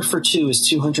dinner for two is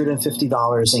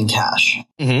 $250 in cash.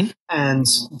 Mm-hmm. And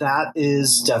that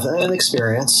is definitely an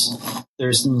experience.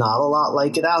 There's not a lot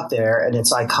like it out there, and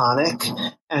it's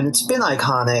iconic, and it's been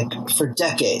iconic for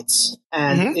decades.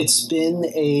 And it's been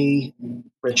a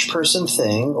rich person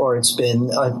thing, or it's been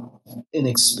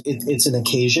it's an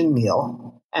occasion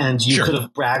meal. And you could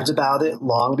have bragged about it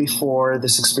long before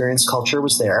this experience culture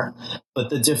was there. But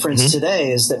the difference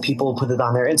today is that people put it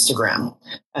on their Instagram.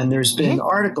 And there's been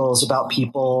articles about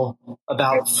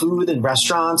food in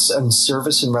restaurants and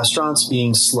service in restaurants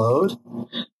being slowed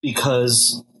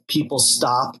because people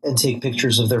stop and take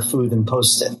pictures of their food and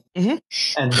post it.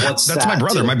 And that's my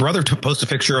brother. My brother posts a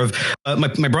picture of my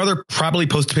brother probably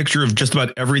posts a picture of just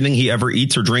about everything he ever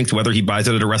eats or drinks, whether he buys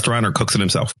it at a restaurant or cooks it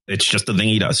himself. It's just the thing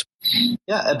he does.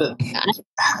 Yeah, but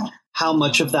how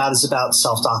much of that is about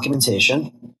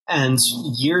self-documentation? And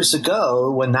years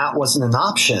ago, when that wasn't an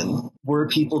option, were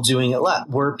people doing it less?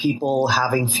 Were people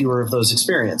having fewer of those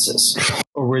experiences?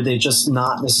 Or were they just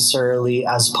not necessarily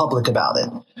as public about it?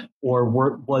 Or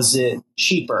was it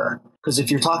cheaper? Because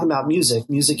if you're talking about music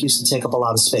used to take up a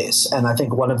lot of space. And I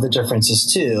think one of the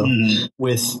differences, too,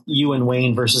 with you and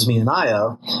Wayne versus me and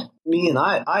Io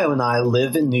and I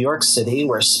live in New York City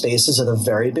where space is at a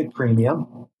very big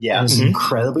premium. Yeah. And it's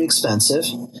incredibly expensive.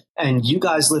 And you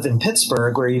guys live in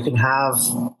Pittsburgh where you can have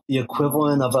the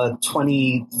equivalent of a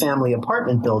 20-family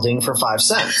apartment building for 5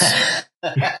 cents.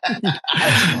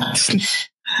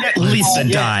 At least a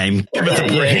dime. Give us a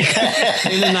break.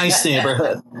 In a nice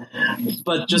neighborhood.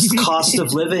 But just cost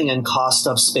of living and cost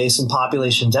of space and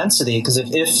population density. Because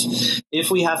if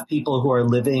we have people who are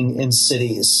living in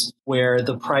cities where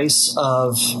the price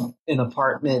of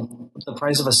the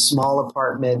price of a small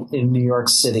apartment in New York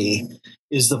City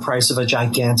is the price of a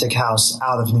gigantic house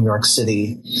out of New York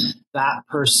City, that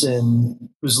person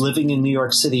who's living in New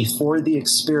York City for the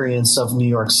experience of New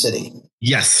York City.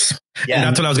 Yes. Yeah. And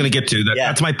that's what I was going to get to.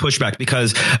 That's my pushback,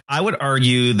 because I would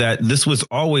argue that this was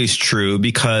always true,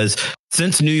 because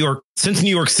since New York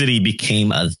City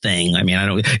became a thing, I mean,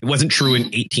 it wasn't true in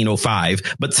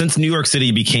 1805, but since New York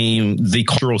City became the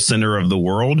cultural center of the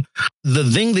world, the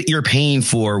thing that you're paying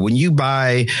for when you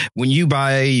buy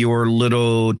your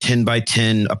little 10 by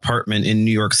 10 apartment in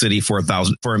New York City for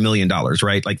 $1 million,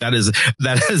 right? Like that is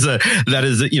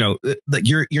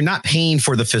you're not paying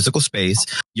for the physical space.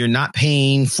 You're not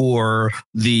paying for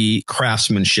the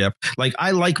craftsmanship. Like,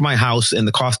 I like my house, and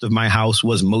the cost of my house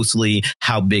was mostly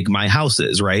how big my house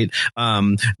is, right?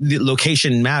 The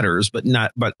location matters, but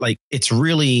like it's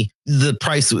really the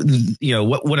price.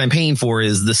 What I'm paying for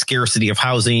is the scarcity of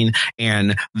housing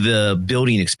and the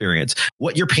building experience.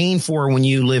 What you're paying for when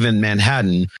you live in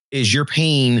Manhattan is you're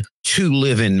paying to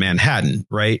live in Manhattan,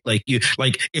 right? Like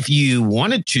if you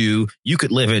wanted to, you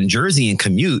could live in Jersey and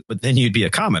commute, but then you'd be a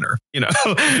commoner, like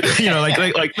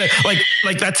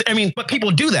that's, I mean, but people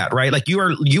do that, right? Like you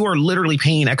are literally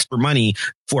paying extra money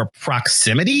for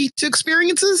proximity to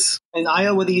experiences. And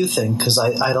Io, what do you think? Because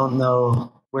I don't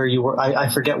know where you were. I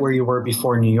forget where you were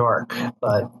before New York,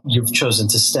 but you've chosen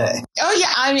to stay. Oh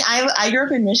yeah, I mean, I grew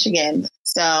up in Michigan,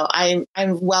 so I'm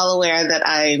well aware that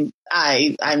I'm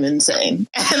insane,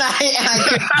 and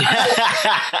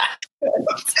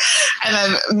and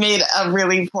I've made a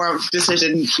really poor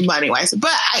decision money wise.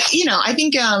 But I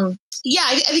think Yeah,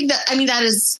 I think that, I mean, that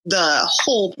is the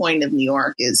whole point of New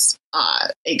York is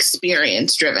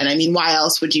experience driven. I mean, why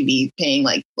else would you be paying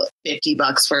like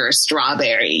 $50 for a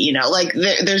strawberry? You know, like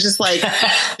there's just like,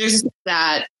 there's just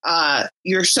that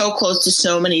you're so close to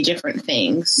so many different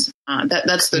things.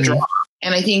 That's the draw.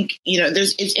 And I think, you know,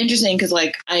 it's interesting because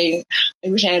like I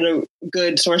wish I had a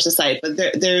good source of site, but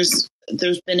there's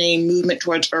been a movement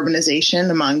towards urbanization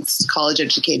amongst college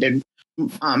educated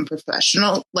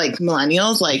professional, like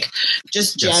millennials, like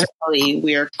just generally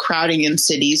we're crowding in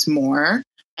cities more.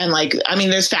 And like, I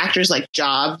mean, there's factors like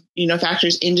job, you know,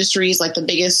 factors, industries, like the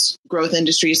biggest growth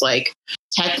industries, like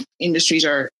tech industries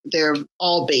they're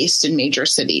all based in major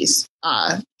cities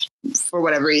for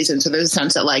whatever reason. So there's a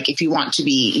sense that like, if you want to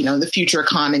be, you know, the future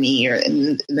economy or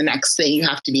in the next thing, you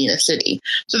have to be in a city.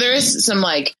 So there is some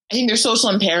like, I think there's social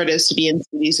imperatives to be in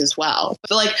cities as well.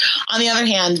 But like, on the other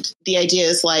hand, the idea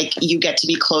is like, you get to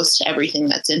be close to everything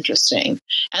that's interesting.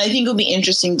 And I think it'll be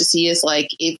interesting to see is like,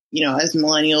 if, you know, as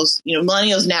millennials, you know,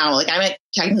 millennials now, like I'm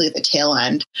technically at the tail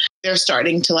end, they're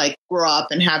starting to like grow up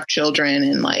and have children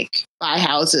and like buy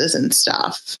houses and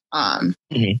stuff.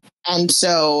 And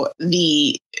so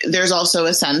there's also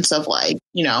a sense of like,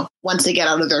 you know, once they get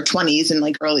out of their 20s and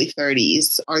like early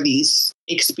 30s, are these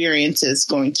experiences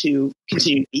going to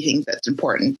continue to be things that's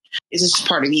important? Is this just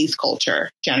part of youth culture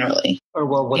generally? Or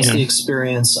well, what's the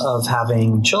experience of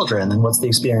having children, and what's the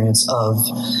experience of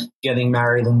getting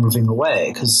married and moving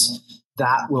away? Because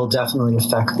that will definitely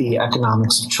affect the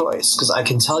economics of choice. Because I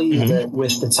can tell you that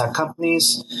with the tech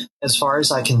companies, as far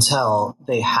as I can tell,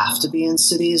 they have to be in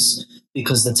cities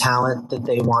because the talent that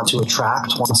they want to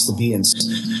attract wants to be in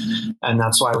cities. And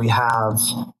that's why we have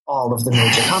all of the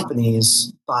major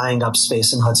companies buying up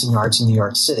space in Hudson Yards in New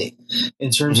York City.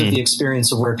 In terms of the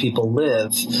experience of where people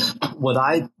live,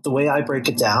 the way I break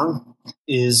it down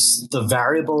is the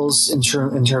variables in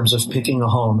terms of picking a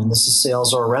home, and this is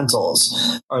sales or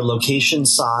rentals, are location,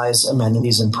 size,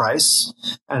 amenities, and price.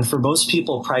 And for most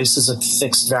people, price is a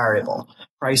fixed variable.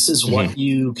 Price is what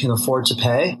you can afford to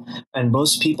pay, and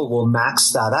most people will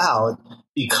max that out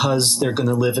because they're going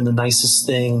to live in the nicest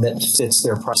thing that fits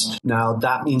their price. Now,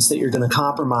 that means that you're going to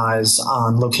compromise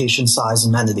on location, size,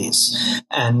 amenities.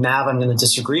 And Mav, I'm going to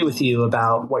disagree with you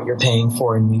about what you're paying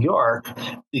for in New York,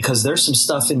 because there's some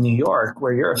stuff in New York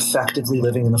where you're effectively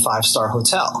living in a 5-star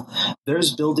hotel.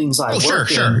 There's buildings I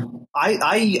work in.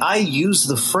 I use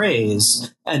the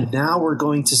phrase, and now we're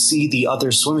going to see the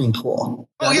other swimming pool.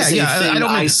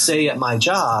 I say at my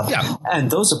job. Yeah. And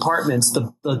those apartments,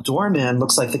 the doorman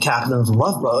looks like the captain of the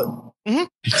Love Boat.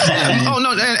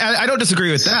 I don't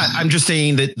disagree with that. I'm just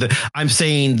saying that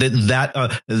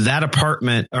that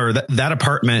apartment or that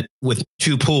apartment with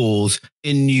 2 pools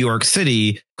in New York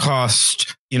City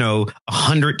cost,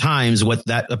 100 times what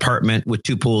that apartment with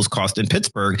 2 pools cost in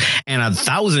Pittsburgh, and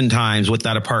 1,000 times what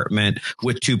that apartment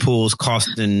with 2 pools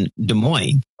cost in Des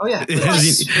Moines. Oh yeah,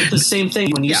 it's the same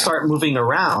thing when you start moving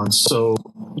around. So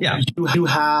you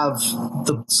have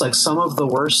some of the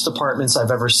worst apartments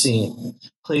I've ever seen.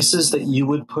 Places that you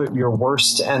would put your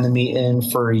worst enemy in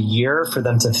for a year for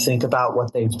them to think about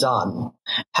what they've done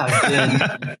have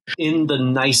been in the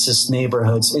nicest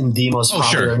neighborhoods, in the most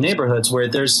popular neighborhoods, where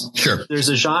there's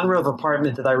a genre of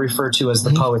apartment that I refer to as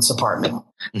the poet's apartment.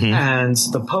 And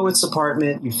the poet's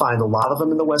apartment, you find a lot of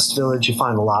them in the West Village, you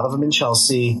find a lot of them in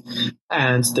Chelsea,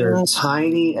 and they're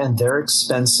tiny and they're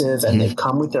expensive, and they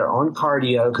come with their own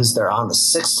cardio because they're on the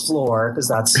 6th floor, because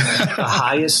that's the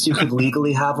highest you could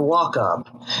legally have a walk up.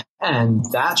 And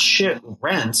that shit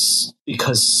rents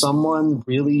because someone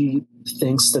really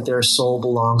thinks that their soul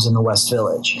belongs in the West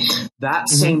Village. That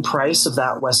same price of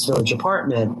that West Village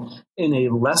apartment in a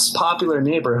less popular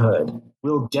neighborhood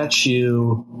will get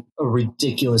you a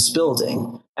ridiculous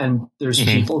building. And there's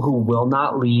people who will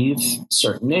not leave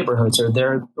certain neighborhoods,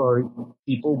 or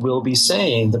people will be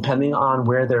saying, depending on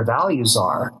where their values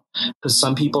are, because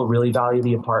some people really value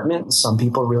the apartment, and some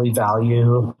people really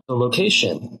value the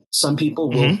location. Some people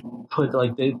will put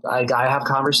I have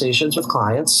conversations with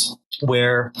clients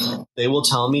where they will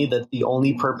tell me that the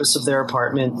only purpose of their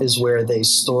apartment is where they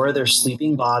store their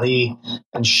sleeping body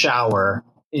and shower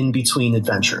in between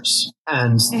adventures.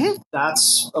 And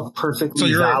that's a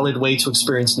perfectly valid way to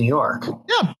experience New York.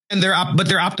 Yeah. And they're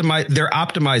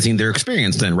optimizing their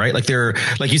experience then, right? Like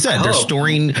like you said, they're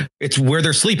storing, it's where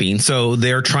they're sleeping. So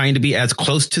they're trying to be as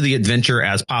close to the adventure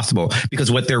as possible, because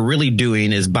what they're really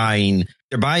doing is buying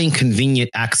convenient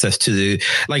access to the,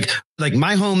 like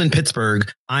my home in Pittsburgh.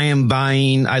 I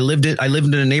lived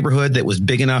in a neighborhood that was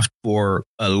big enough for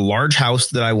a large house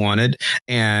that I wanted.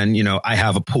 And, I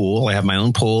have a pool, I have my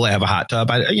own pool, I have a hot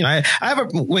tub. I have a,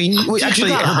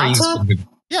 actually everybody.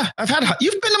 Yeah,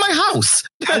 you've been to my house.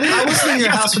 I wasn't in your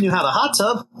house when you had a hot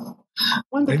tub.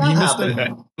 When did that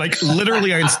happen? Like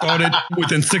literally, I installed it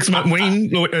within 6 months.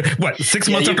 Wayne, 6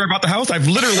 months after I bought the house? I've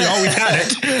literally always had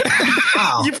it.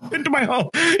 Wow. You've been to my home.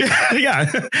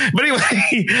 Yeah. But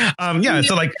anyway, yeah.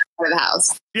 So like the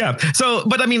house. Yeah. So,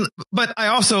 but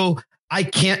I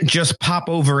can't just pop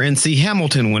over and see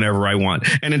Hamilton whenever I want.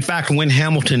 And in fact, when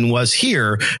Hamilton was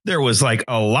here, there was like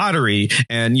a lottery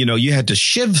and, you had to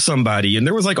shiv somebody. And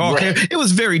there was like, it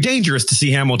was very dangerous to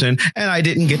see Hamilton. And I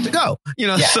didn't get to go,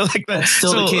 so like that's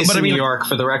still the case in New York,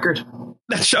 for the record.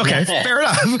 That's okay. Fair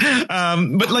enough.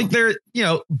 But like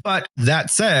but that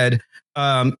said,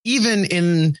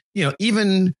 even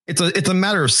it's a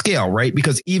matter of scale, right?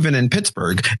 Because even in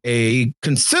Pittsburgh, a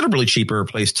considerably cheaper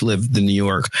place to live than New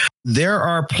York, there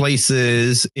are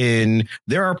places in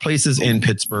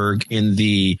Pittsburgh in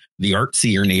the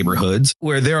artsier neighborhoods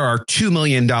where there are $2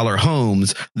 million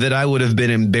homes that I would have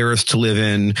been embarrassed to live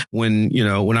in when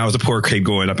I was a poor kid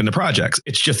growing up in the projects.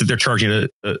 It's just that they're charging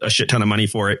a shit ton of money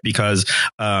for it because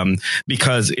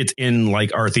it's in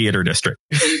like our theater district.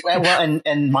 Well,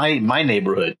 and my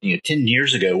neighborhood, 10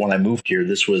 years ago when I moved here,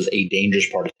 this was a dangerous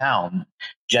part of town.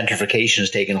 Gentrification has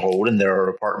taken hold, and there are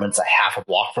apartments a half a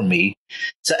block from me.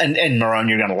 So, and Maron,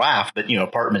 you're going to laugh, but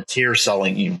apartments here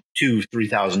selling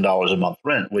 $2,000-$3,000 a month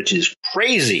rent, which is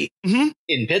crazy in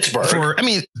Pittsburgh.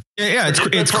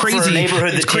 It's crazy for a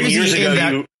neighborhood that 10 years ago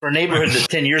that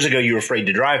 10 years ago you were afraid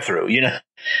to drive through.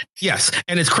 Yes,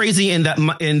 and it's crazy in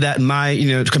that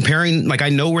my comparing, like I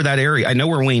know where that area, I know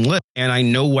where Wayne lives, and I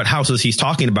know what houses he's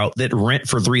talking about that rent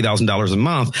for $3,000 a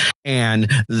month, and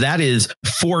that is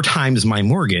 4 times my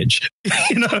mortgage.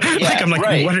 I'm like,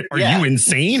 right. What are you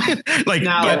insane? Like,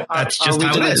 now, but that's just are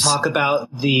how we it going is. to talk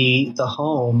about the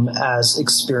home as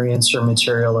experience or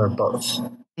material, or both?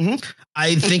 Mm-hmm.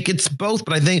 I think it's both,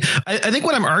 but I think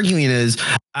what I'm arguing is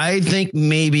I think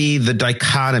maybe the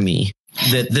dichotomy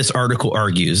that this article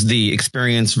argues, the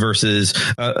experience versus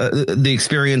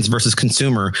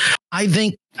consumer. I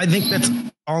think that's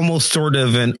almost sort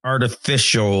of an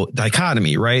artificial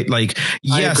dichotomy, right? Like,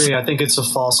 yes, I agree. I think it's a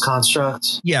false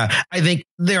construct. Yeah, I think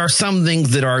there are some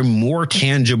things that are more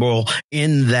tangible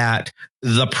in that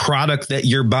the product that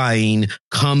you're buying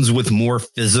comes with more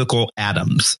physical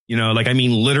atoms,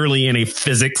 literally in a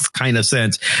physics kind of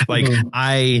sense. Like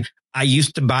I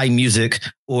used to buy music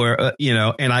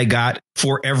and I got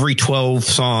for every 12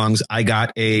 songs, I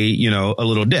got a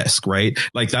little disc, right?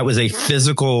 Like that was a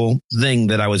physical thing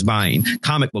that I was buying.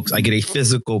 Comic books, I get a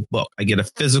physical book. I get a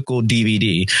physical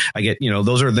DVD. I get,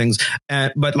 those are things.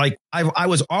 But like I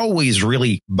was always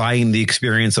really buying the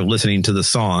experience of listening to the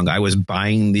song. I was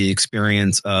buying the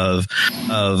experience of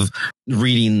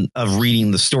reading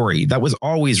the story. That was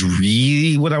always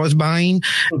really what I was buying.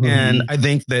 Mm-hmm. And I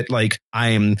think that like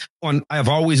I've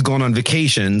always gone on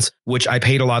vacations, which I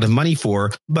paid a lot of money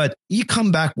for, but you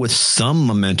come back with some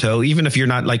memento, even if you're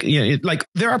not like, like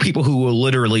there are people who will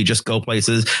literally just go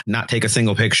places, not take a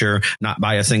single picture, not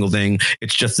buy a single thing.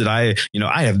 It's just that I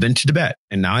have been to Tibet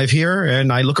and now I'm here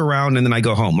and I look around and then I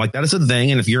go home. Like that is a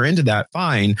thing. And if you're into that,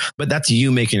 fine, but that's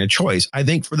you making a choice. I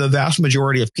think for the vast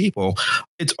majority of people,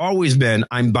 it's always been,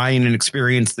 I'm buying an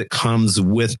experience that comes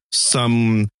with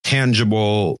some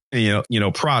tangible,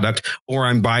 product, or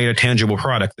I'm buying a tangible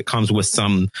product that comes with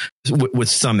some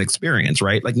experience,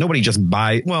 right? Like nobody just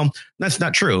buy. Well, that's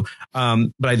not true. But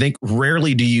I think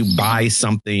rarely do you buy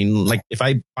something like if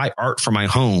I buy art for my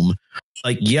home,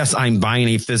 like, yes, I'm buying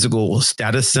a physical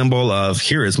status symbol of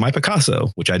here is my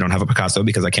Picasso, which I don't have a Picasso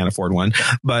because I can't afford one.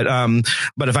 But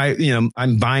if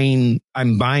I'm buying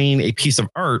a piece of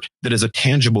art that is a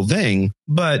tangible thing,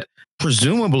 but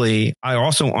presumably I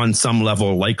also on some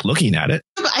level like looking at it.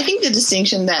 But I think the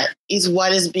distinction that is where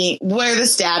the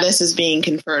status is being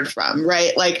conferred from,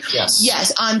 right? Like,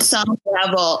 yes, on some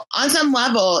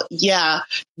level, yeah,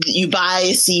 you buy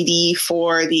a CD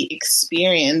for the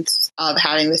experience of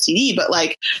having the CD, but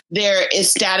like there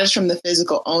is status from the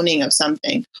physical owning of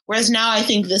something. Whereas now I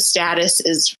think the status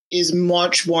is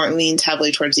much more leans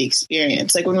heavily towards the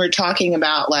experience. Like when we're talking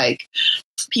about like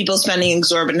people spending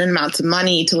exorbitant amounts of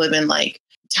money to live in like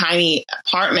tiny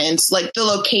apartments, like the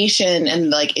location and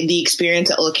like the experience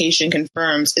that location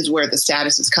confirms is where the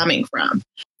status is coming from.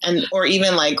 And, or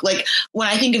even like when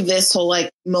I think of this whole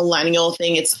like millennial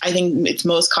thing, I think it's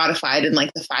most codified in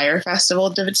like the Fire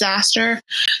Festival disaster.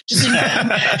 Just in,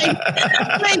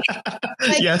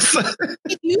 yes.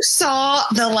 You saw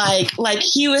the like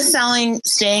he was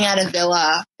staying at a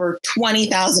villa for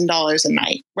 $20,000 a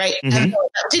night, right?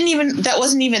 Mm-hmm. That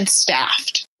wasn't even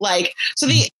staffed. Like, so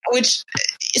the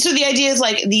idea is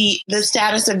like the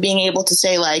status of being able to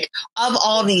say, like, of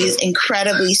all these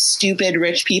incredibly stupid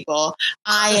rich people,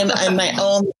 I am in my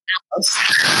own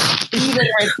house, even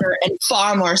richer and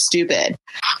far more stupid.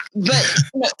 But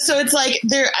so it's like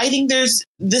I think there's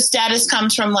the status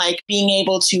comes from like being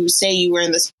able to say you were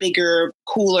in this bigger,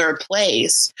 cooler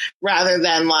place rather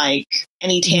than like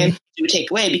any tangent you would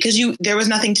take away, because there was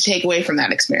nothing to take away from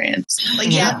that experience. Like,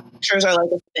 pictures are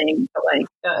like a thing, but like,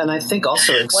 and I think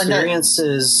also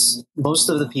experiences, most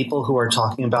of the people who are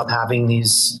talking about having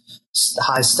these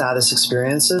high status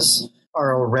experiences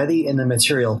are already in a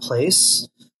material place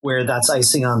where that's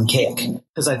icing on the cake.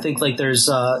 Because I think like there's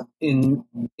in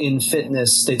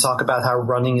fitness, they talk about how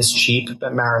running is cheap,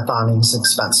 but marathoning is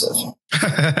expensive.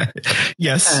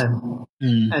 Yes.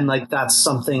 And like that's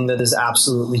something that is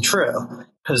absolutely true.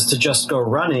 Because to just go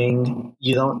running,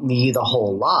 you don't need a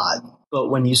whole lot. But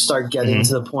when you start getting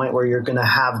to the point where you're going to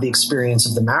have the experience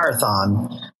of the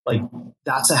marathon, like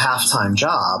that's a half-time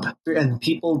job. And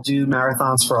people do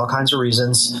marathons for all kinds of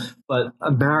reasons, but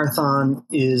a marathon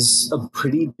is a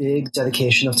pretty big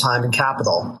dedication of time and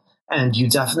capital. And you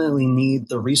definitely need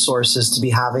the resources to be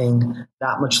having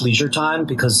that much leisure time,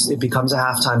 because it becomes a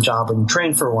half-time job when you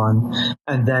train for one.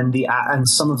 And then and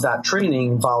some of that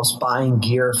training involves buying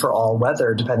gear for all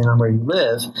weather, depending on where you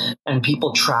live. And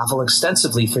people travel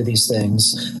extensively for these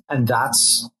things. And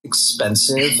that's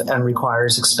expensive and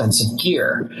requires expensive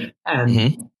gear.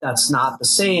 And that's not the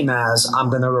same as I'm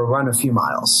going to run a few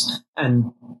miles.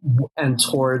 And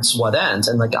towards what end?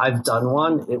 And like, I've done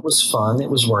one. It was fun. It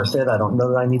was worth it. I don't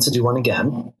know that I need to do one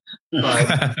again,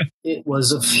 but it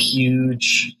was a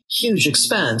huge, huge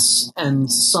expense.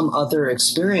 And some other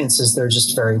experiences, they're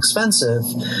just very expensive,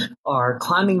 are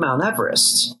climbing Mount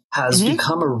Everest has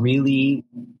become a really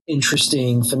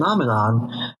interesting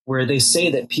phenomenon where they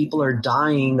say that people are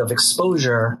dying of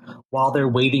exposure while they're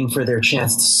waiting for their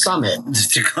chance to summit.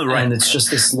 Right. And it's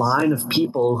just this line of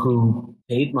people who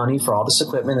paid money for all this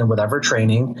equipment and whatever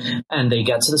training, and they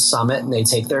get to the summit and they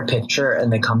take their picture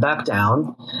and they come back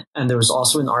down. And there was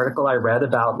also an article I read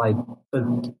about like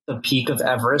the peak of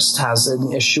Everest has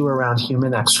an issue around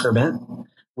human excrement,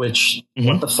 which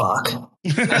what the fuck?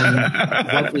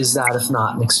 And what is that if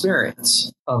not an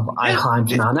experience of I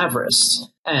climbed Mount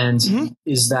Everest? And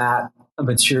is that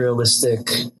materialistic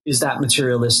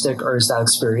or is that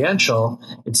experiential?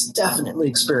 It's definitely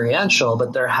experiential,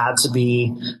 but there had to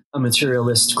be a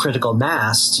materialist critical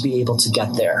mass to be able to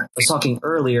get there. I was talking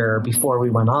earlier before we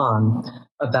went on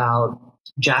about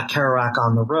Jack Kerouac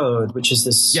on the Road, which is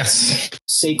this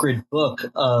sacred book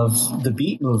of the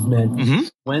beat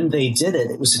movement. When they did it,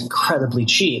 it was incredibly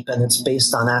cheap, and it's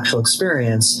based on actual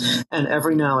experience. And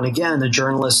every now and again, a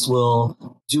journalist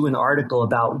will do an article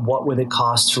about what would it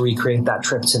cost to recreate that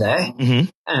trip today.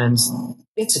 And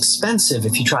it's expensive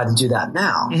if you try to do that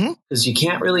now, because you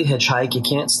can't really hitchhike. You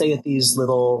can't stay at these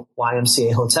little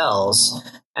YMCA hotels.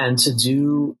 And to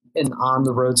do an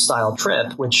on-the-road style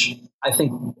trip, which I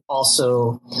think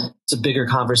also it's a bigger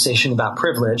conversation about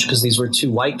privilege, because these were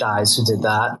two white guys who did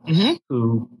that,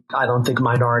 who I don't think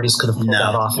minorities could have pulled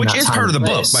that off. Which is part of the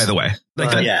book, by the way.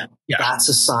 Like, that's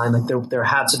a sign. Like there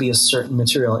had to be a certain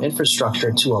material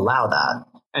infrastructure to allow that.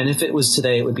 And if it was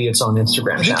today, it would be its own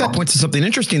Instagram channel. I think that points to something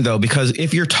interesting, though, because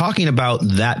if you're talking about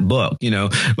that book, you know,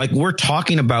 like we're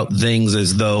talking about things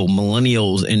as though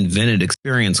millennials invented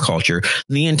experience culture.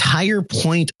 The entire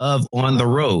point of On the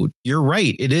Road, you're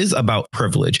right. It is about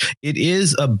privilege. It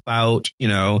is about, you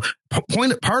know,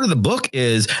 part of the book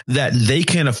is that they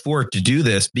can afford to do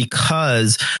this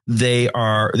because they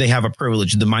have a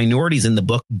privilege. The minorities in the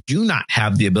book do not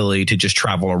have the ability to just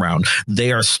travel around.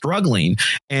 They are struggling.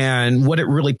 And what it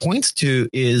really points to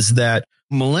is that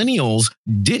millennials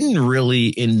didn't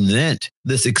really invent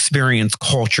this experience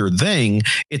culture thing.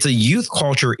 It's a youth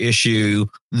culture issue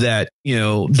that, you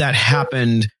know, that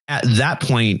happened at that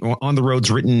point. On the Road's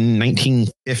written in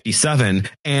 1957.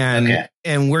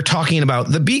 And we're talking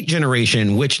about the Beat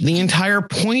generation, which the entire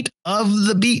point of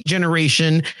the Beat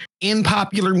generation in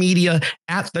popular media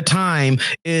at the time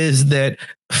is that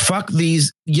fuck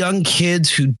these young kids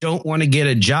who don't want to get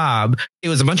a job. It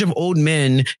was a bunch of old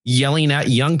men yelling at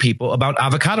young people about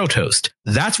avocado toast.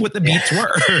 That's what the Beats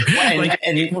were.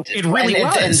 It really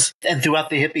was. And throughout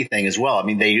the hippie thing as well. I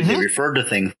mean, they referred to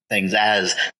things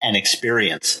as an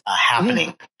experience, a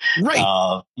happening. Right.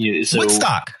 So,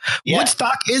 Woodstock. Yeah.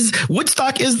 Woodstock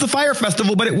Woodstock is the fire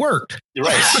festival, but it worked.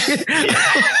 Right.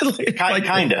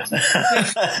 Kind of.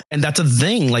 And that's a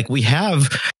thing. Like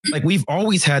we've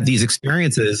always had these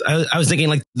experiences. I was thinking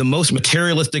like the most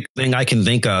materialistic thing I can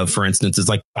think of, for instance, is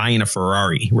like buying a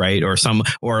Ferrari, right? Or a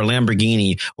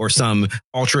Lamborghini or some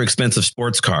ultra expensive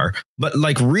sports car. But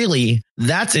like really,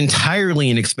 that's entirely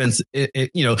inexpensive.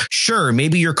 Sure,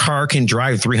 maybe your car can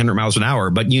drive 300 miles an hour,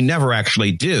 but you never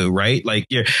actually do, right? Like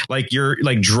you're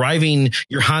driving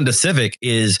your Honda Civic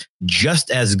is just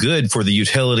as good for the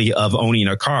utility of owning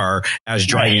a car as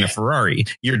driving a Ferrari.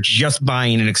 You're just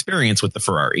buying an experience with the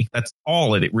Ferrari. That's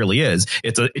all it really is.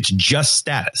 It's just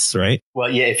status, right? Well,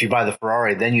 yeah. If you buy the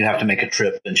Ferrari, then you have to make a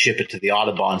trip and ship it to the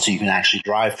Autobahn so you can actually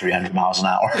drive 300 miles an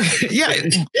hour. Yeah,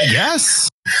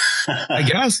 I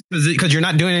guess because you're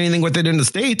not doing anything with it in the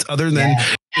States other than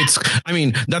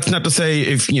that's not to say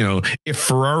if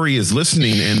Ferrari is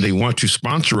listening and they want to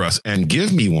sponsor us and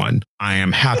give me one, I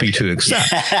am happy to accept.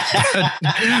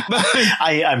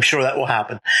 I'm sure that will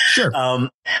happen. Sure.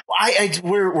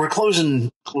 We're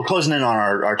closing in on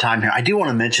our time here. I do want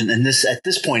to mention, and at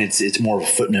this point, it's more of a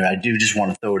footnote. I do just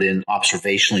want to throw it in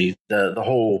observationally. The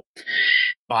whole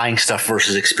buying stuff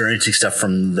versus experiencing stuff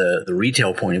from the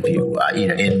retail point of view.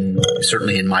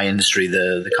 Certainly in my industry,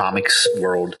 the comics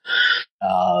world,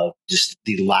 just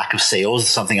the lack of sales is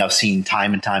something I've seen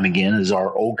time and time again. Is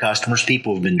our old customers,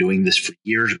 people who've been doing this for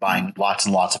years, buying lots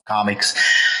and lots of comics.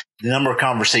 The number of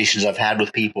conversations I've had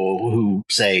with people who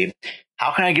say,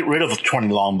 how can I get rid of 20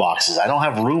 long boxes? I don't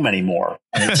have room anymore.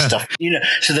 And it's stuff,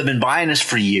 so they've been buying this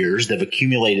for years. They've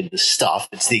accumulated this stuff.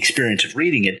 It's the experience of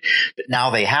reading it, but now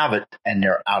they have it and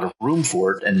they're out of room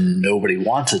for it and nobody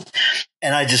wants it.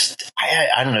 And I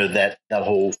don't know that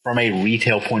whole, from a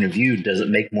retail point of view, does it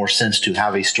make more sense to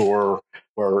have a store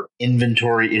where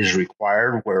inventory is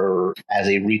required, where as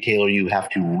a retailer you have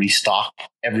to restock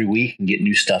every week and get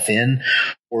new stuff in?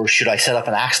 Or should I set up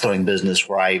an axe throwing business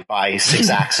where I buy 6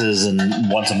 axes and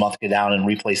once a month go down and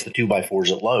replace the 2x4s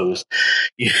at Lowe's,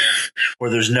 where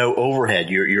there's no overhead?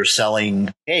 You're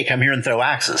selling, hey, come here and throw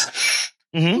axes.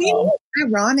 Mm-hmm.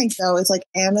 Ironic though, it's like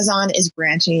Amazon is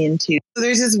branching into. So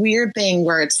there's this weird thing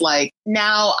where it's like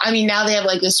now they have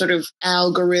like this sort of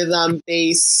algorithm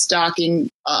based stocking,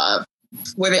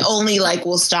 where they only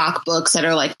will stock books that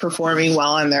are like performing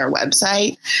well on their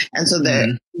website. And so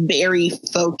they're very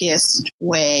focused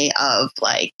way of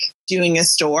like doing a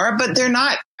store, but they're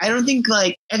not, I think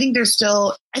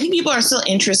people are still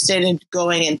interested in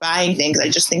going and buying things. I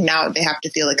just think now they have to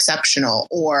feel exceptional,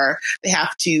 or they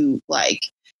have to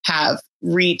have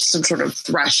reached some sort of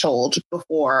threshold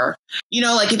before,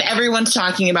 if everyone's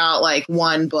talking about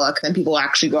one book, then people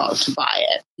actually go out to buy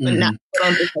it. But now they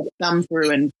don't just thumb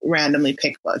through and randomly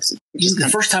pick books. The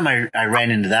first time I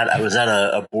ran into that, I was at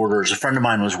a Borders. A friend of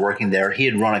mine was working there. He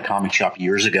had run a comic shop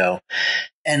years ago.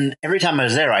 And every time I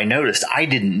was there, I noticed I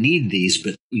didn't need these,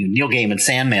 but Neil Gaiman's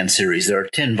Sandman series, there are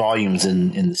 10 volumes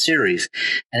in the series.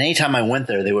 And anytime I went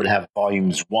there, they would have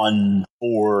volumes 1,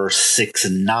 4, 6,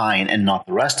 and 9, and not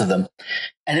the rest of them.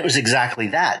 And it was exactly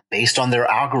that. Based on their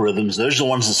algorithms, those are the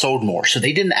ones that sold more. So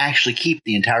they didn't actually keep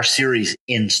the entire series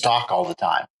in stock all the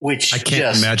time, which I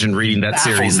can't imagine reading that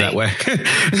series that way.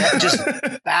 That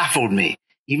just baffled me.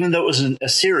 Even though it was a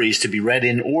series to be read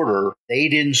in order, they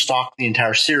didn't stock the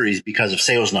entire series because of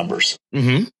sales numbers.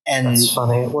 Mm-hmm. And that's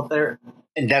funny. Well,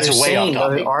 that's a way off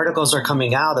topic. Articles are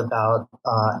coming out about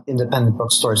independent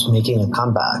bookstores making a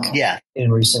comeback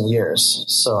in recent years.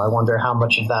 So I wonder how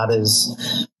much of that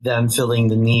is them filling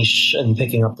the niche and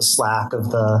picking up the slack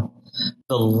of the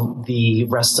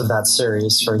rest of that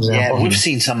series, for example. Yeah, we've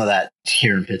seen some of that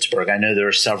here in Pittsburgh. I know there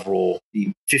are several.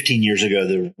 15 years ago,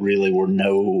 there really were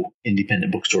no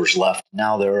independent bookstores left.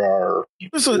 Now there are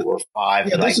 4 or 5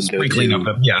 that I can go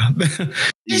to.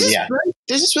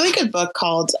 There's this really good book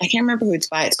called, I can't remember who it's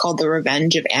by. It's called The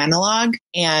Revenge of Analog.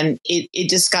 And it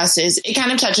discusses, it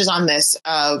kind of touches on this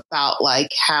about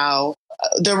how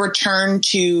the return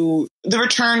to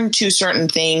certain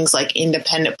things like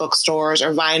independent bookstores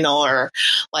or vinyl or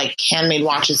handmade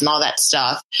watches and all that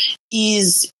stuff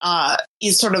is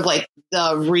sort of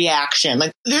the reaction.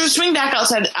 There's a swing back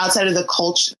outside of a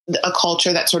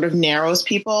culture that sort of narrows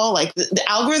people. The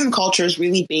algorithm culture is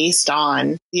really based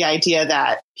on the idea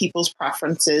that people's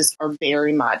preferences are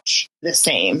very much the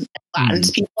same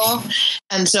as people.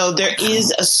 And so there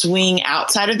is a swing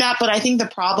outside of that. But I think the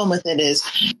problem with it is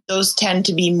those tend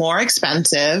to be more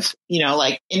expensive.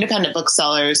 Independent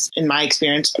booksellers, in my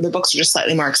experience, the books are just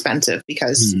slightly more expensive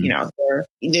because,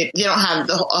 they don't have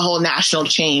a whole national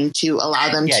chain to allow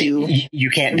them to. You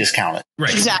can't discount it.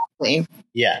 Right. Exactly.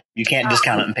 Yeah, you can't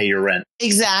discount it and pay your rent.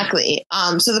 Exactly.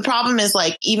 So the problem is,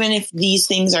 like, even if these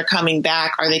things are coming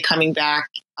back, are they coming back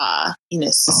in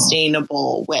a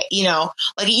sustainable way? You know,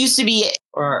 like it used to be.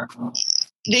 Or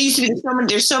There used to be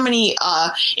there's so many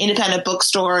independent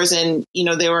bookstores, and you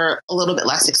know they were a little bit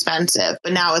less expensive.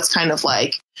 But now it's kind of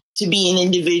like, to be an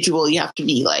individual, you have to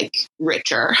be like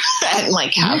richer and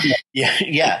like have.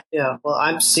 Yeah. Well,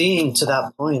 I'm seeing, to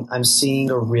that point, I'm seeing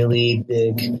a really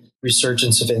big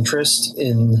resurgence of interest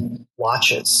in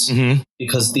watches,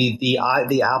 because the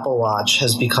Apple Watch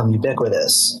has become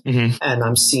ubiquitous, and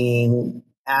I'm seeing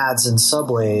ads in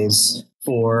subways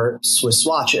for Swiss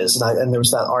watches, and there was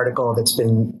that article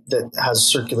that has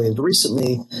circulated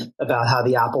recently about how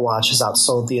the Apple Watch has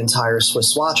outsold the entire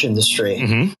Swiss watch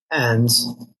industry, and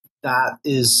that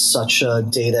is such a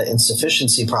data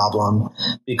insufficiency problem,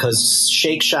 because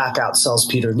Shake Shack outsells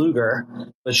Peter Luger,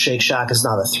 but Shake Shack is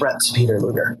not a threat to Peter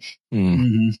Luger.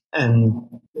 And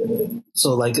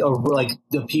so like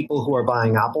the people who are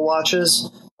buying Apple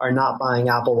Watches are not buying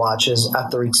Apple Watches at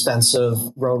the expense of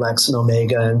Rolex and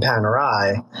Omega and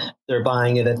Panerai. They're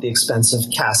buying it at the expense of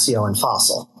Casio and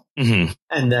Fossil.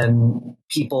 And then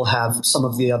some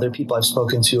of the other people I've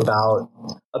spoken to about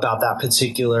that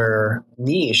particular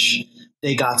niche,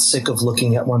 they got sick of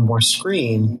looking at one more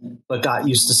screen, but got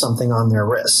used to something on their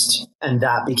wrist. And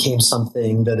that became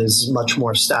something that is much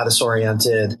more status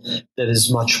oriented, that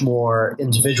is much more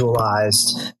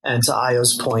individualized. And to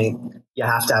Io's point, you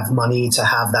have to have money to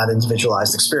have that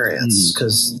individualized experience,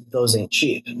 because those ain't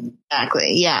cheap.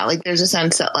 Exactly. Yeah. Like there's a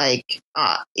sense that like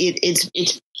I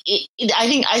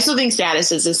still think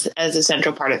status is as a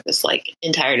central part of this like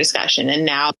entire discussion. And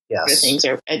now things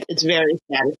it's very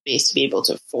status based to be able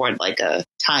to afford like a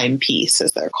timepiece,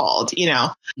 as they're called, you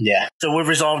know? Yeah. So we've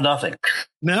resolved nothing.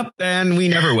 Nope. And we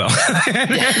never will.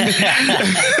 I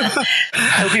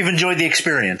hope you've enjoyed the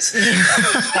experience.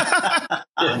 I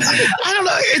don't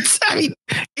know.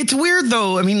 It's weird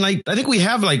though. I mean, like, I think we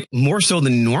have like more so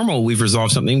than normal. We've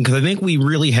resolved something, because I think we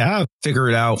really have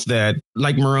figured out that,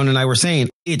 like Marone and I were saying,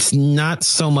 it's not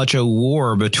so much a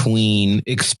war between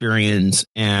experience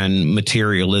and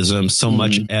materialism so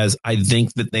much as I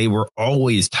think that they were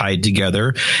always tied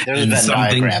together. There's a Venn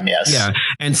diagram, yes. Yeah.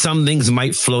 And some things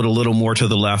might float a little more to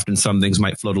the left and some things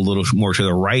might float a little more to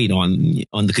the right on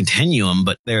the continuum,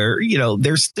 but they're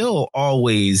still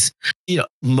always,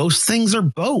 most things are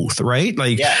both, right?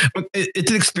 Like it's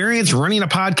an experience running a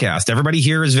podcast. Everybody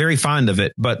here is very fond of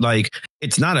it, but like,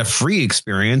 it's not a free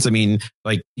experience. I mean,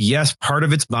 like, yes, part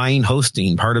of it's buying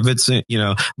hosting, part of it's,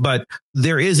 but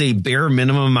there is a bare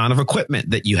minimum amount of equipment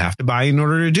that you have to buy in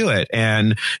order to do it.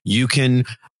 And you can,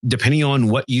 depending on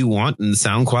what you want and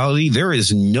sound quality, there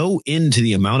is no end to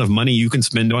the amount of money you can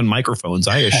spend on microphones.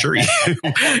 I assure you,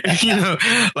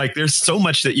 like there's so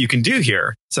much that you can do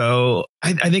here. So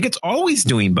I think it's always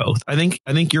doing both. I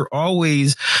think you're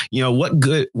always, what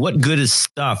good is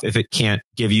stuff if it can't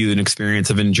give you an experience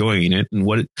of enjoying it, and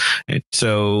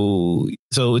so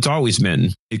it's always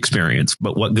been experience,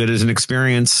 but what good is an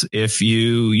experience if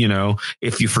you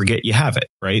forget you have it,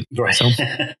 right? Right. So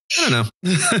I don't know.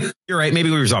 You're right. Maybe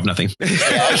we resolved nothing. But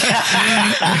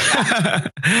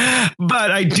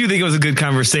I do think it was a good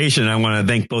conversation. I want to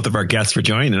thank both of our guests for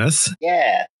joining us.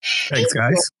 Yeah. Thanks,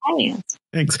 guys.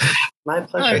 Thanks. My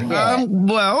pleasure. Right.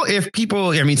 Well, if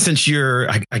people, since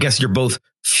I guess you're both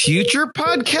future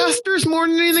podcasters more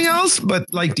than anything else, but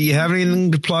like, do you have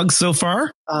anything to plug so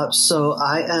far? So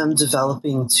I am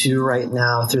developing two right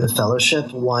now through the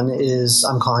fellowship. One is,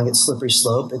 I'm calling it Slippery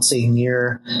Slope. It's a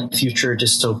near future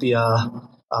dystopia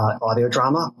audio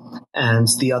drama. And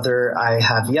the other I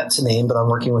have yet to name, but I'm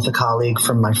working with a colleague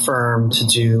from my firm to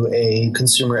do a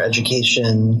consumer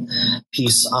education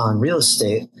piece on real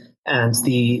estate. And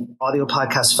the audio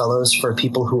podcast fellows, for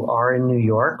people who are in New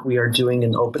York, we are doing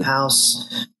an open house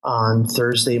on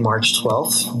Thursday, March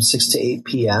 12th from 6 to 8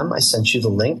 p.m. I sent you the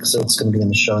link, so it's going to be in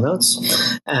the show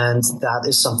notes. And that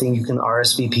is something you can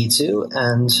RSVP to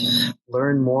and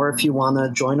learn more if you want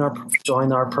to join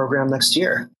our program next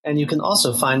year. And you can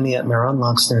also find me at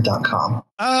maronloxner.com.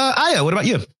 Aya, what about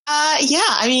you?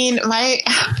 My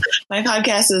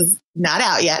podcast is not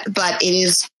out yet, but it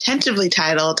is tentatively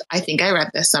titled, I Think I Read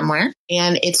This Somewhere.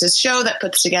 And it's a show that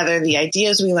puts together the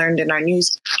ideas we learned in our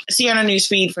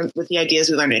newsfeed with the ideas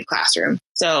we learned in classroom.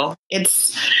 So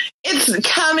it's It's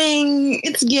coming.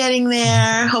 It's getting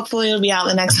there. Hopefully it'll be out in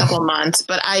the next couple of months.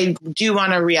 But I do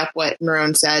want to re-up what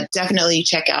Maroon said. Definitely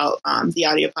check out the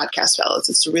Audio Podcast Fellows.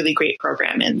 It's a really great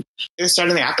program. And they're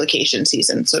starting their application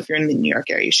season. So if you're in the New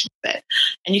York area, you should do it.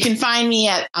 And you can find me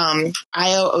at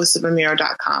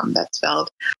ioosobamiro.com. That's spelled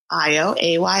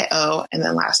IOAYO and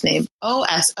then last name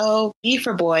OSO, B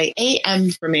for boy,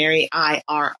 AM for Mary,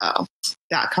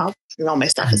 IRO.com. And all my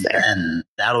stuff is there. And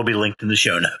that'll be linked in the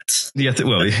show notes. Yes, it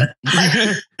will be.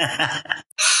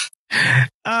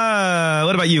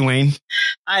 What about you, Wayne?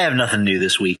 I have nothing new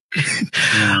this week.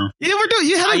 Yeah,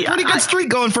 you had a pretty good streak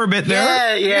going for a bit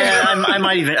there. Yeah.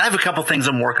 I have a couple things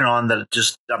I'm working on that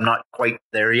I'm not quite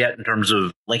there yet in terms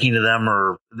of linking to them,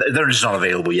 or they're just not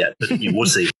available yet. But we'll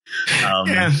see.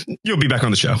 Yeah, you'll be back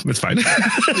on the show. It's fine.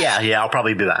 Yeah, I'll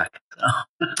probably be back.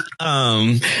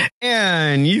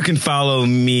 And you can follow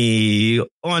me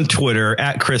on Twitter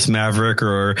at Chris Maverick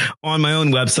or on my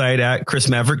own website at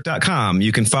chrismaverick.com.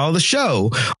 You can follow the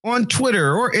show on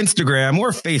Twitter or Instagram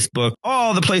or Facebook,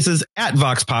 all the places at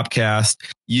Vox Popcast.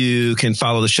 You can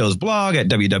follow the show's blog at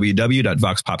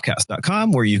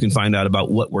www.voxpopcast.com, where you can find out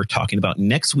about what we're talking about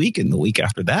next week and the week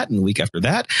after that and the week after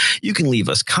that. You can leave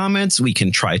us comments. We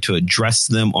can try to address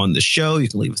them on the show. You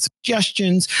can leave us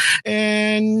suggestions.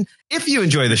 And if you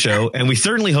enjoy the show, and we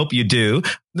certainly hope you do,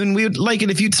 then we would like it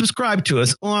if you'd subscribe to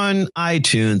us on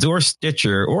iTunes or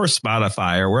Stitcher or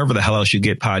Spotify or wherever the hell else you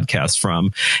get podcasts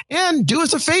from. And do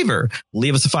us a favor.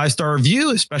 Leave us a 5-star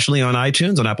review, especially on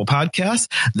iTunes, on Apple Podcasts.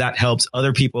 That helps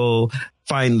other people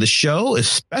find the show,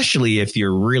 especially if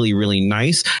you're really, really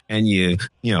nice and you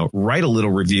write a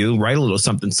little review, write a little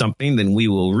something, then we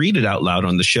will read it out loud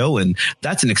on the show. And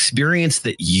that's an experience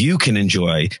that you can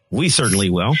enjoy. We certainly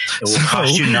will. It will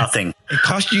cost you nothing. It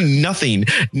costs you nothing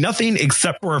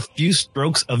except for a few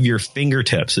strokes of your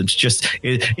fingertips. It's just,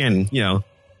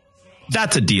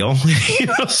 that's a deal.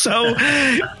 So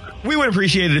we would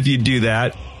appreciate it if you do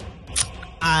that.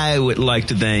 I would like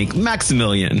to thank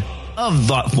Maximilian of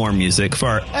Thoughtform Music for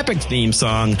our epic theme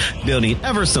song, building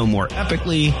ever so more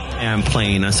epically and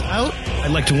playing us out.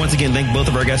 I'd like to once again thank both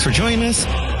of our guests for joining us.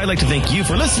 I'd like to thank you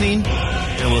for listening,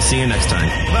 and we'll see you next time.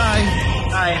 Bye.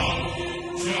 Bye.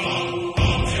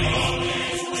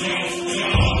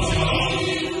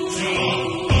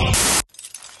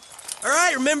 All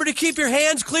right, remember to keep your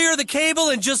hands clear of the cable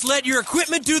and just let your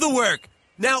equipment do the work.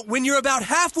 Now, when you're about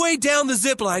halfway down the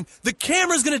zip line, the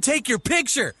camera's going to take your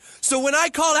picture. So when I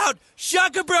call out,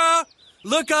 "Shaka bra,"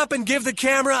 look up and give the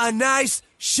camera a nice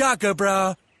shaka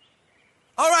bra.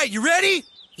 All right, you ready?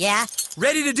 Yeah.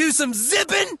 Ready to do some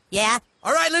zipping? Yeah.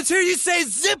 All right, let's hear you say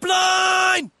zip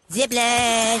line. Zip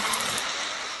line.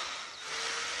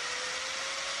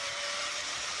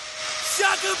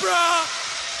 Shaka bra.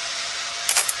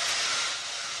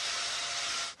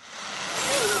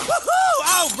 Woohoo!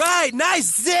 All right,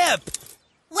 nice zip.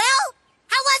 Well,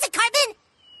 how was it, Cartman?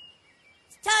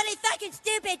 It's totally fucking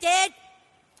stupid, dude.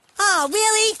 Oh,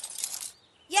 really?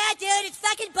 Yeah, dude, it's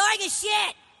fucking boring as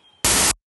shit.